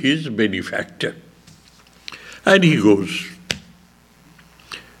with his benefactor. And he goes.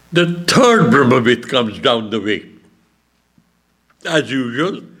 The third Brahmavit comes down the way. As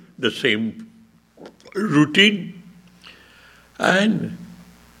usual, the same routine. And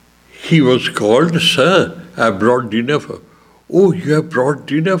he was called, "Sir, I brought dinner for..." "Oh, you have brought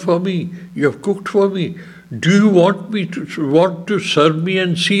dinner for me. You have cooked for me. Do you want to serve me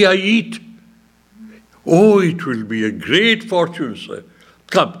and see I eat?" "Oh, it will be a great fortune, sir.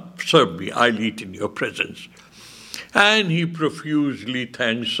 Come, serve me. I'll eat in your presence." And he profusely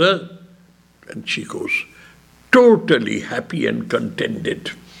thanks her, and she goes, totally happy and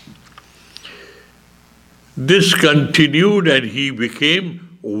contented. This continued, and he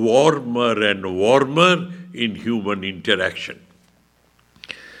became warmer and warmer in human interaction.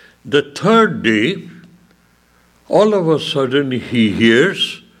 The 3rd day, all of a sudden he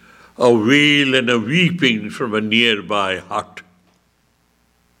hears a wail and a weeping from a nearby hut.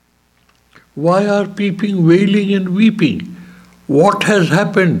 Why are people wailing and weeping? What has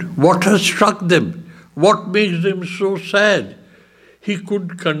happened? What has struck them? What makes them so sad? He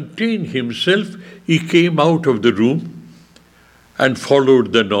couldn't contain himself. He came out of the room and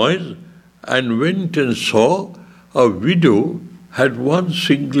followed the noise and went and saw a widow had one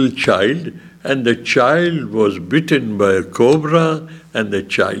single child, and the child was bitten by a cobra and the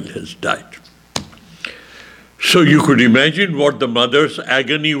child has died. So you could imagine what the mother's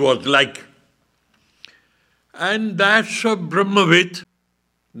agony was like. And that's a Brahmavit.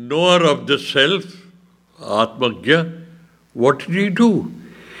 knower of the self, Atmagya, what did he do?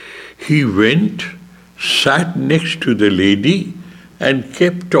 He went, sat next to the lady and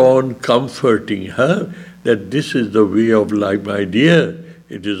kept on comforting her that this is the way of life, my dear.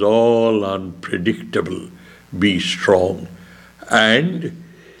 It is all unpredictable. Be strong. And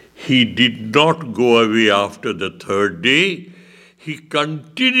he did not go away after the third day. He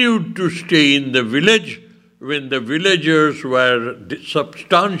continued to stay in the village. When the villagers were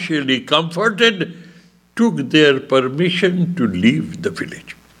substantially comforted, took their permission to leave the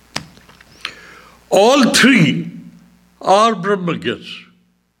village. All three are Brahmagyas,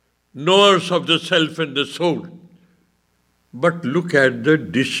 knowers of the self and the soul. But look at the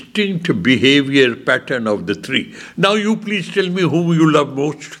distinct behavior pattern of the three. Now you please tell me whom you love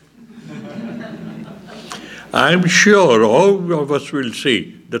most. I'm sure all of us will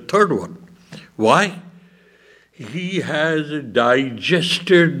say the third one. Why? He has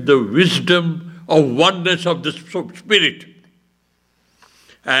digested the wisdom of oneness of the spirit.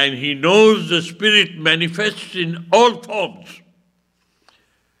 And he knows the spirit manifests in all forms.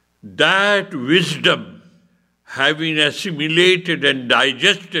 That wisdom, having assimilated and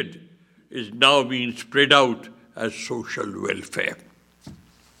digested, is now being spread out as social welfare.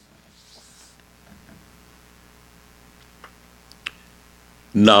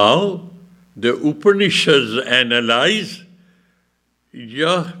 Now, the Upanishads analyze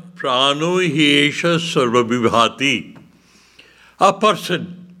Yah prano hiesha sarvabhibhati. A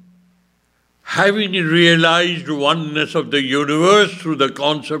person, having realized oneness of the universe through the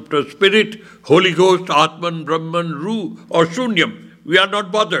concept of spirit, Holy Ghost, Atman, Brahman, Ru, or Shunyam, we are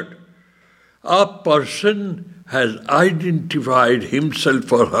not bothered. A person has identified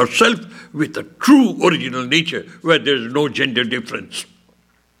himself or herself with a true original nature where there is no gender difference.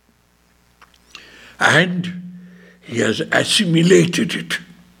 And he has assimilated it.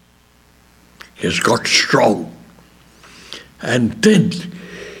 He has got strong. And then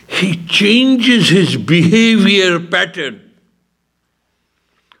he changes his behavior pattern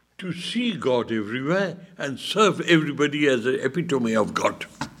to see God everywhere and serve everybody as an epitome of God.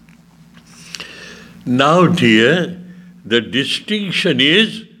 Now, dear, the distinction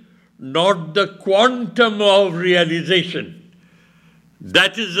is not the quantum of realization.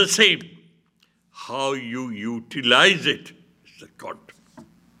 That is the same. How you utilize it is the quantum.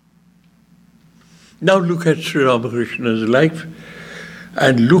 Now look at Sri Ramakrishna's life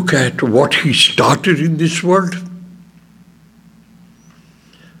and look at what he started in this world.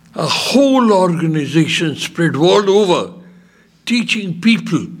 A whole organization spread world over, teaching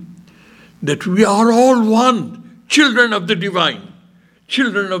people that we are all one, children of the divine,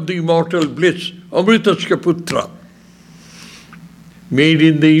 children of the immortal bliss, Amritasya Putra, made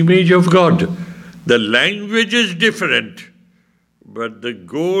in the image of God. The language is different, but the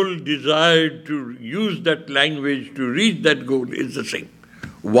goal desired to use that language to reach that goal is the same.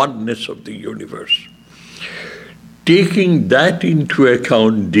 Oneness of the universe. Taking that into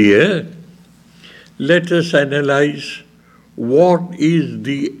account, dear, let us analyze what is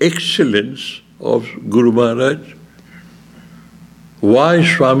the excellence of Guru Maharaj. Why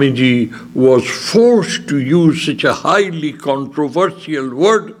Swamiji was forced to use such a highly controversial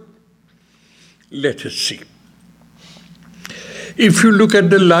word. Let us see. If you look at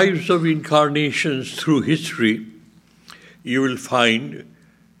the lives of incarnations through history, you will find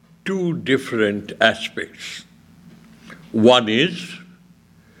two different aspects. One is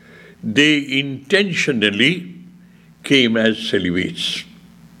they intentionally came as celibates,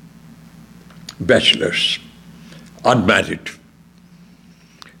 bachelors, unmarried,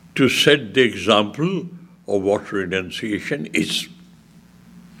 to set the example of what renunciation is.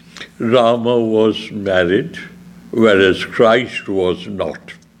 Rama was married, whereas Christ was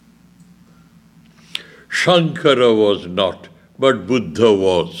not. Shankara was not, but Buddha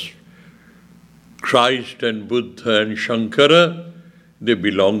was. Christ and Buddha and Shankara, they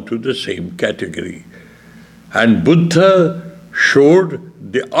belong to the same category. And Buddha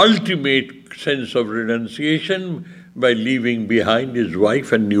showed the ultimate sense of renunciation by leaving behind his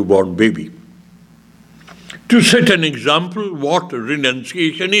wife and newborn baby, to set an example what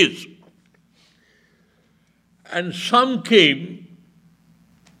renunciation is. And some came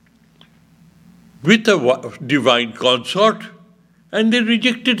with a divine consort and they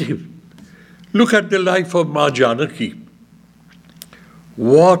rejected him. Look at the life of Ma Janaki.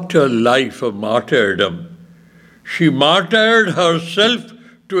 What a life of martyrdom. She martyred herself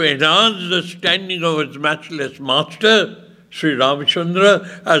to enhance the standing of its matchless master, Sri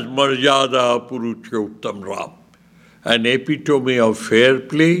Ramchandra, as Marjada Purushottam Ram, an epitome of fair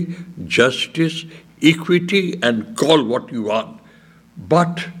play, justice, equity, and call what you want.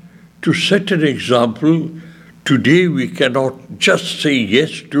 But to set an example, today we cannot just say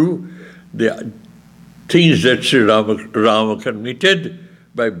yes to the things that Sri Rama committed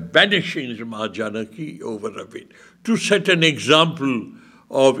by banishing Ma Janaki over a bit. To set an example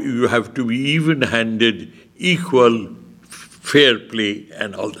of you have to be even-handed, equal, fair play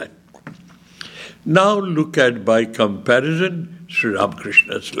and all that. Now look at, by comparison, Sri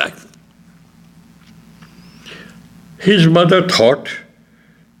Ramakrishna's life. His mother thought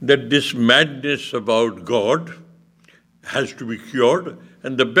that this madness about God has to be cured,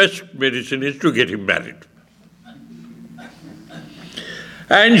 and the best medicine is to get him married.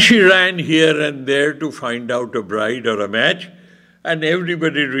 And she ran here and there to find out a bride or a match, and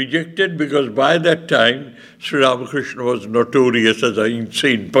everybody rejected, because by that time Sri Ramakrishna was notorious as an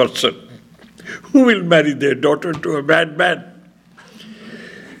insane person. Who will marry their daughter to a madman?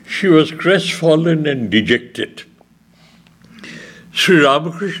 She was crestfallen and dejected. Sri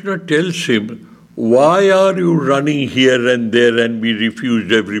Ramakrishna tells him, why are you running here and there and be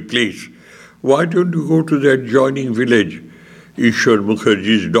refused every place? Why don't you go to the adjoining village? Ishwar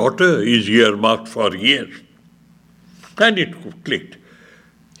Mukherjee's daughter is earmarked for years. And it clicked.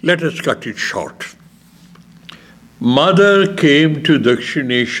 Let us cut it short. Mother came to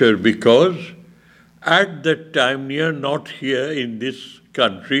Dakshineshwar because at that time, not here in this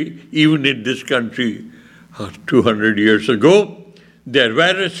country, even in this country 200 years ago, there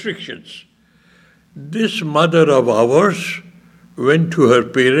were restrictions. This mother of ours went to her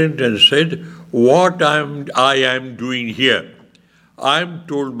parent and said, what I am doing here? I'm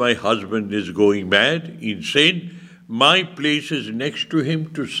told my husband is going mad, insane. My place is next to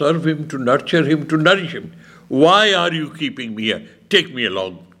him, to serve him, to nurture him, to nourish him. Why are you keeping me here? Take me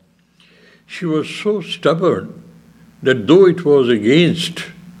along. She was so stubborn that though it was against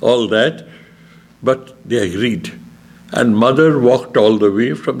all that, but they agreed. And mother walked all the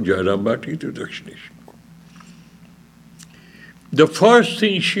way from Jairambati to Dakshineshwar. The first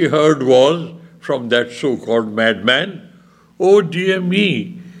thing she heard was from that so-called madman, oh dear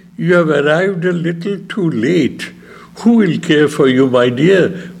me, you have arrived a little too late. Who will care for you, my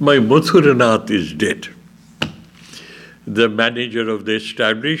dear? My Mathuranath is dead. The manager of the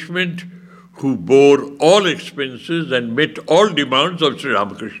establishment, who bore all expenses and met all demands of Sri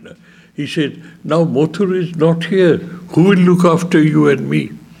Ramakrishna. He said, now Mathur is not here. Who will look after you and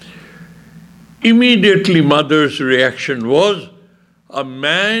me? Immediately mother's reaction was, a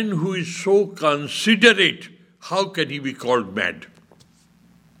man who is so considerate, how can he be called mad?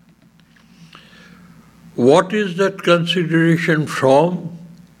 What is that consideration from?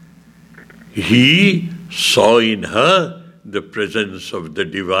 He saw in her the presence of the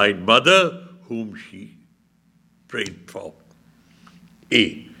Divine Mother whom she prayed for.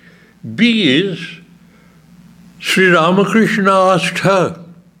 A. B is, Sri Ramakrishna asked her,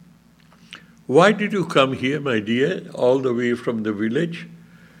 why did you come here, my dear, all the way from the village?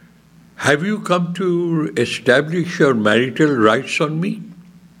 Have you come to establish your marital rights on me?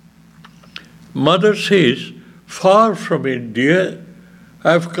 Mother says, far from it, dear.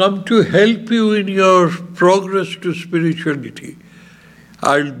 I've come to help you in your progress to spirituality.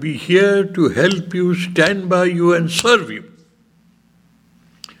 I'll be here to help you, stand by you and serve you.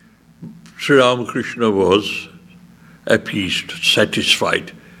 Sri Ramakrishna was appeased,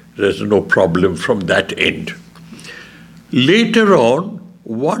 satisfied. There's no problem from that end. Later on,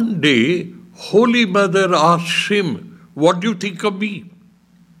 one day, Holy Mother asks him, what do you think of me?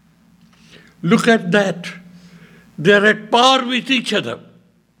 Look at that. They're at par with each other.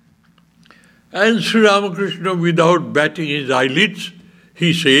 And Sri Ramakrishna, without batting his eyelids,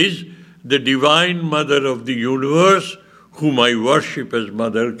 he says, the Divine Mother of the universe, whom I worship as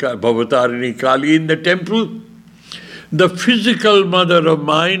Mother Bhavatarini Kali in the temple, the physical mother of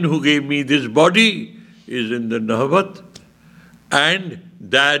mine who gave me this body is in the Nahavat, and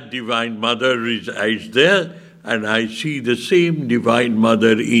that Divine Mother resides there, and I see the same Divine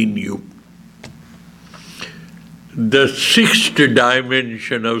Mother in you. The sixth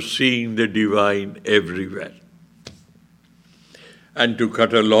dimension of seeing the divine everywhere. And to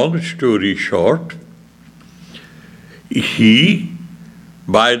cut a long story short, he,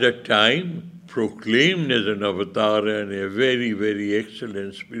 by the time, proclaimed as an avatar and a very, very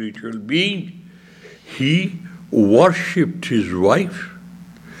excellent spiritual being, he worshipped his wife,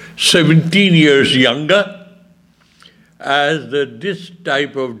 17 years younger, as this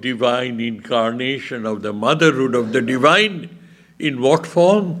type of divine incarnation of the motherhood of the divine. In what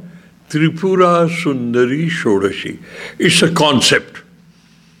form? Tripura Sundari Shodashi. It's a concept.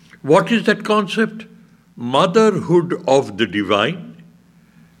 What is that concept? Motherhood of the divine,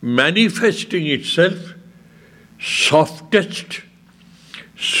 manifesting itself softest,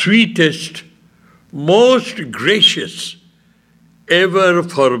 sweetest, most gracious, ever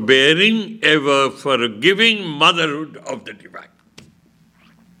forbearing, ever forgiving motherhood of the divine.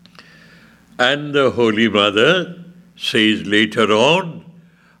 And the Holy Mother says later on,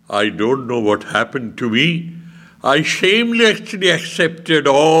 I don't know what happened to me. I shamelessly accepted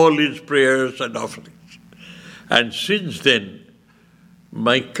all his prayers and offerings. And since then,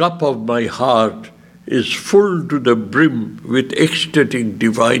 my cup of my heart is full to the brim with ecstatic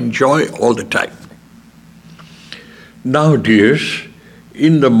divine joy all the time. Now, dears,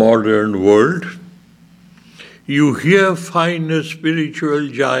 in the modern world, you hear find a spiritual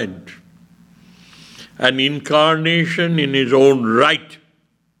giant, an incarnation in his own right.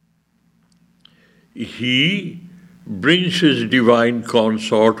 He brings his divine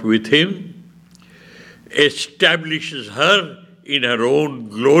consort with him, establishes her in her own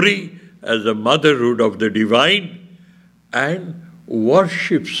glory as the motherhood of the divine, and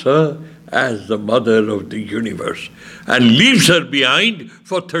worships her as the mother of the universe, and leaves her behind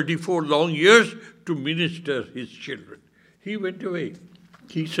for 34 long years to minister his children. He went away.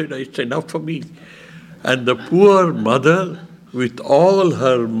 He said, it's enough for me. And the poor mother, with all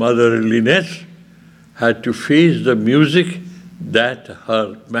her motherliness, had to face the music that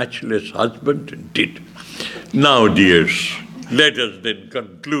her matchless husband did. Now, dears, let us then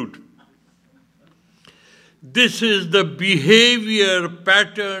conclude. This is the behavior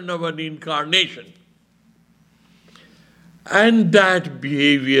pattern of an incarnation. And that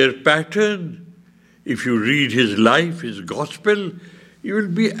behavior pattern, if you read his life, his gospel, you will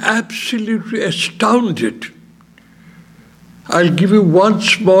be absolutely astounded. I'll give you one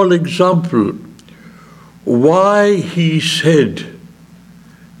small example. Why he said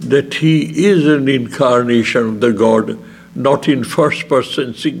that he is an incarnation of the God, not in first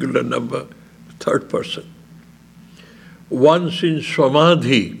person, singular number, third person. Once in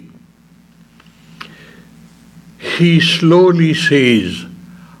Samadhi, he slowly says,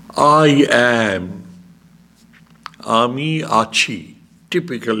 I am, Ami Achi,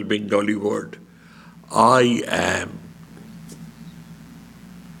 typical Bengali word, I am.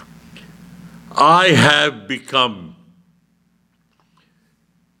 I have become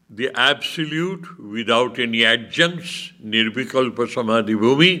the absolute without any adjuncts, Nirvikalpa Samadhi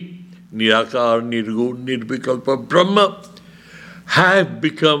Bhumi, Nirakar, Nirgun, Nirvikalpa Brahma, have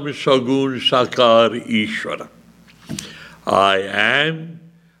become Sagun Sakar Ishvara. I am,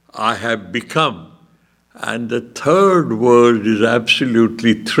 I have become. And the third word is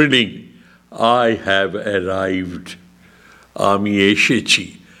absolutely thrilling. I have arrived. Ami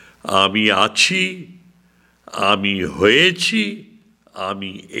eshechi, ami achi, ami hoyechi,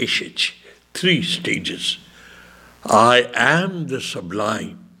 ami eshechi. 3 stages. I am the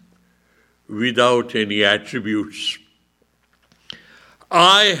sublime without any attributes.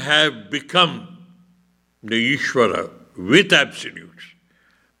 I have become the Ishvara with absolutes.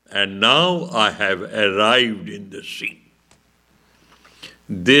 And now I have arrived in the scene.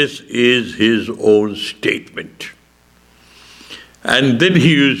 This is his own statement. And then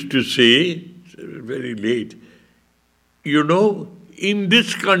he used to say, very late, you know, in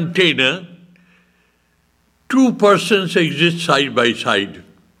this container, 2 persons exist side by side.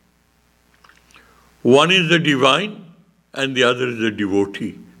 One is the divine and the other is the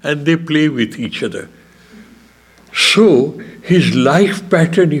devotee, and they play with each other. So, his life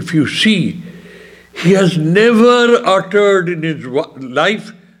pattern, if you see, he has never uttered in his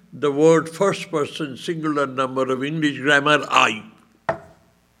life the word first person, singular number of English grammar, I.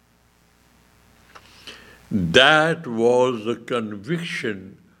 That was the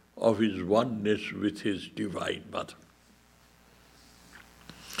conviction of his oneness with his Divine Mother.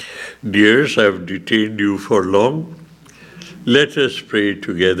 Dears, I have detained you for long. Let us pray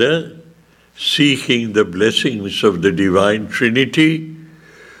together, seeking the blessings of the Divine Trinity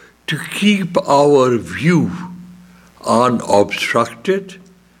to keep our view unobstructed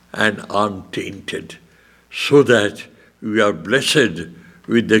and untainted, so that we are blessed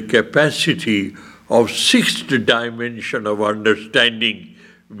with the capacity of 6th dimension of understanding,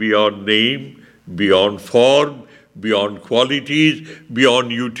 beyond name, beyond form, beyond qualities,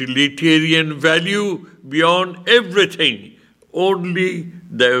 beyond utilitarian value, beyond everything. Only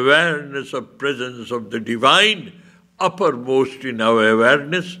the awareness of presence of the divine uppermost in our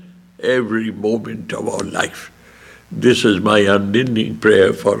awareness every moment of our life. This is my unending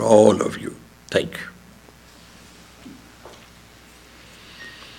prayer for all of you. Thank you.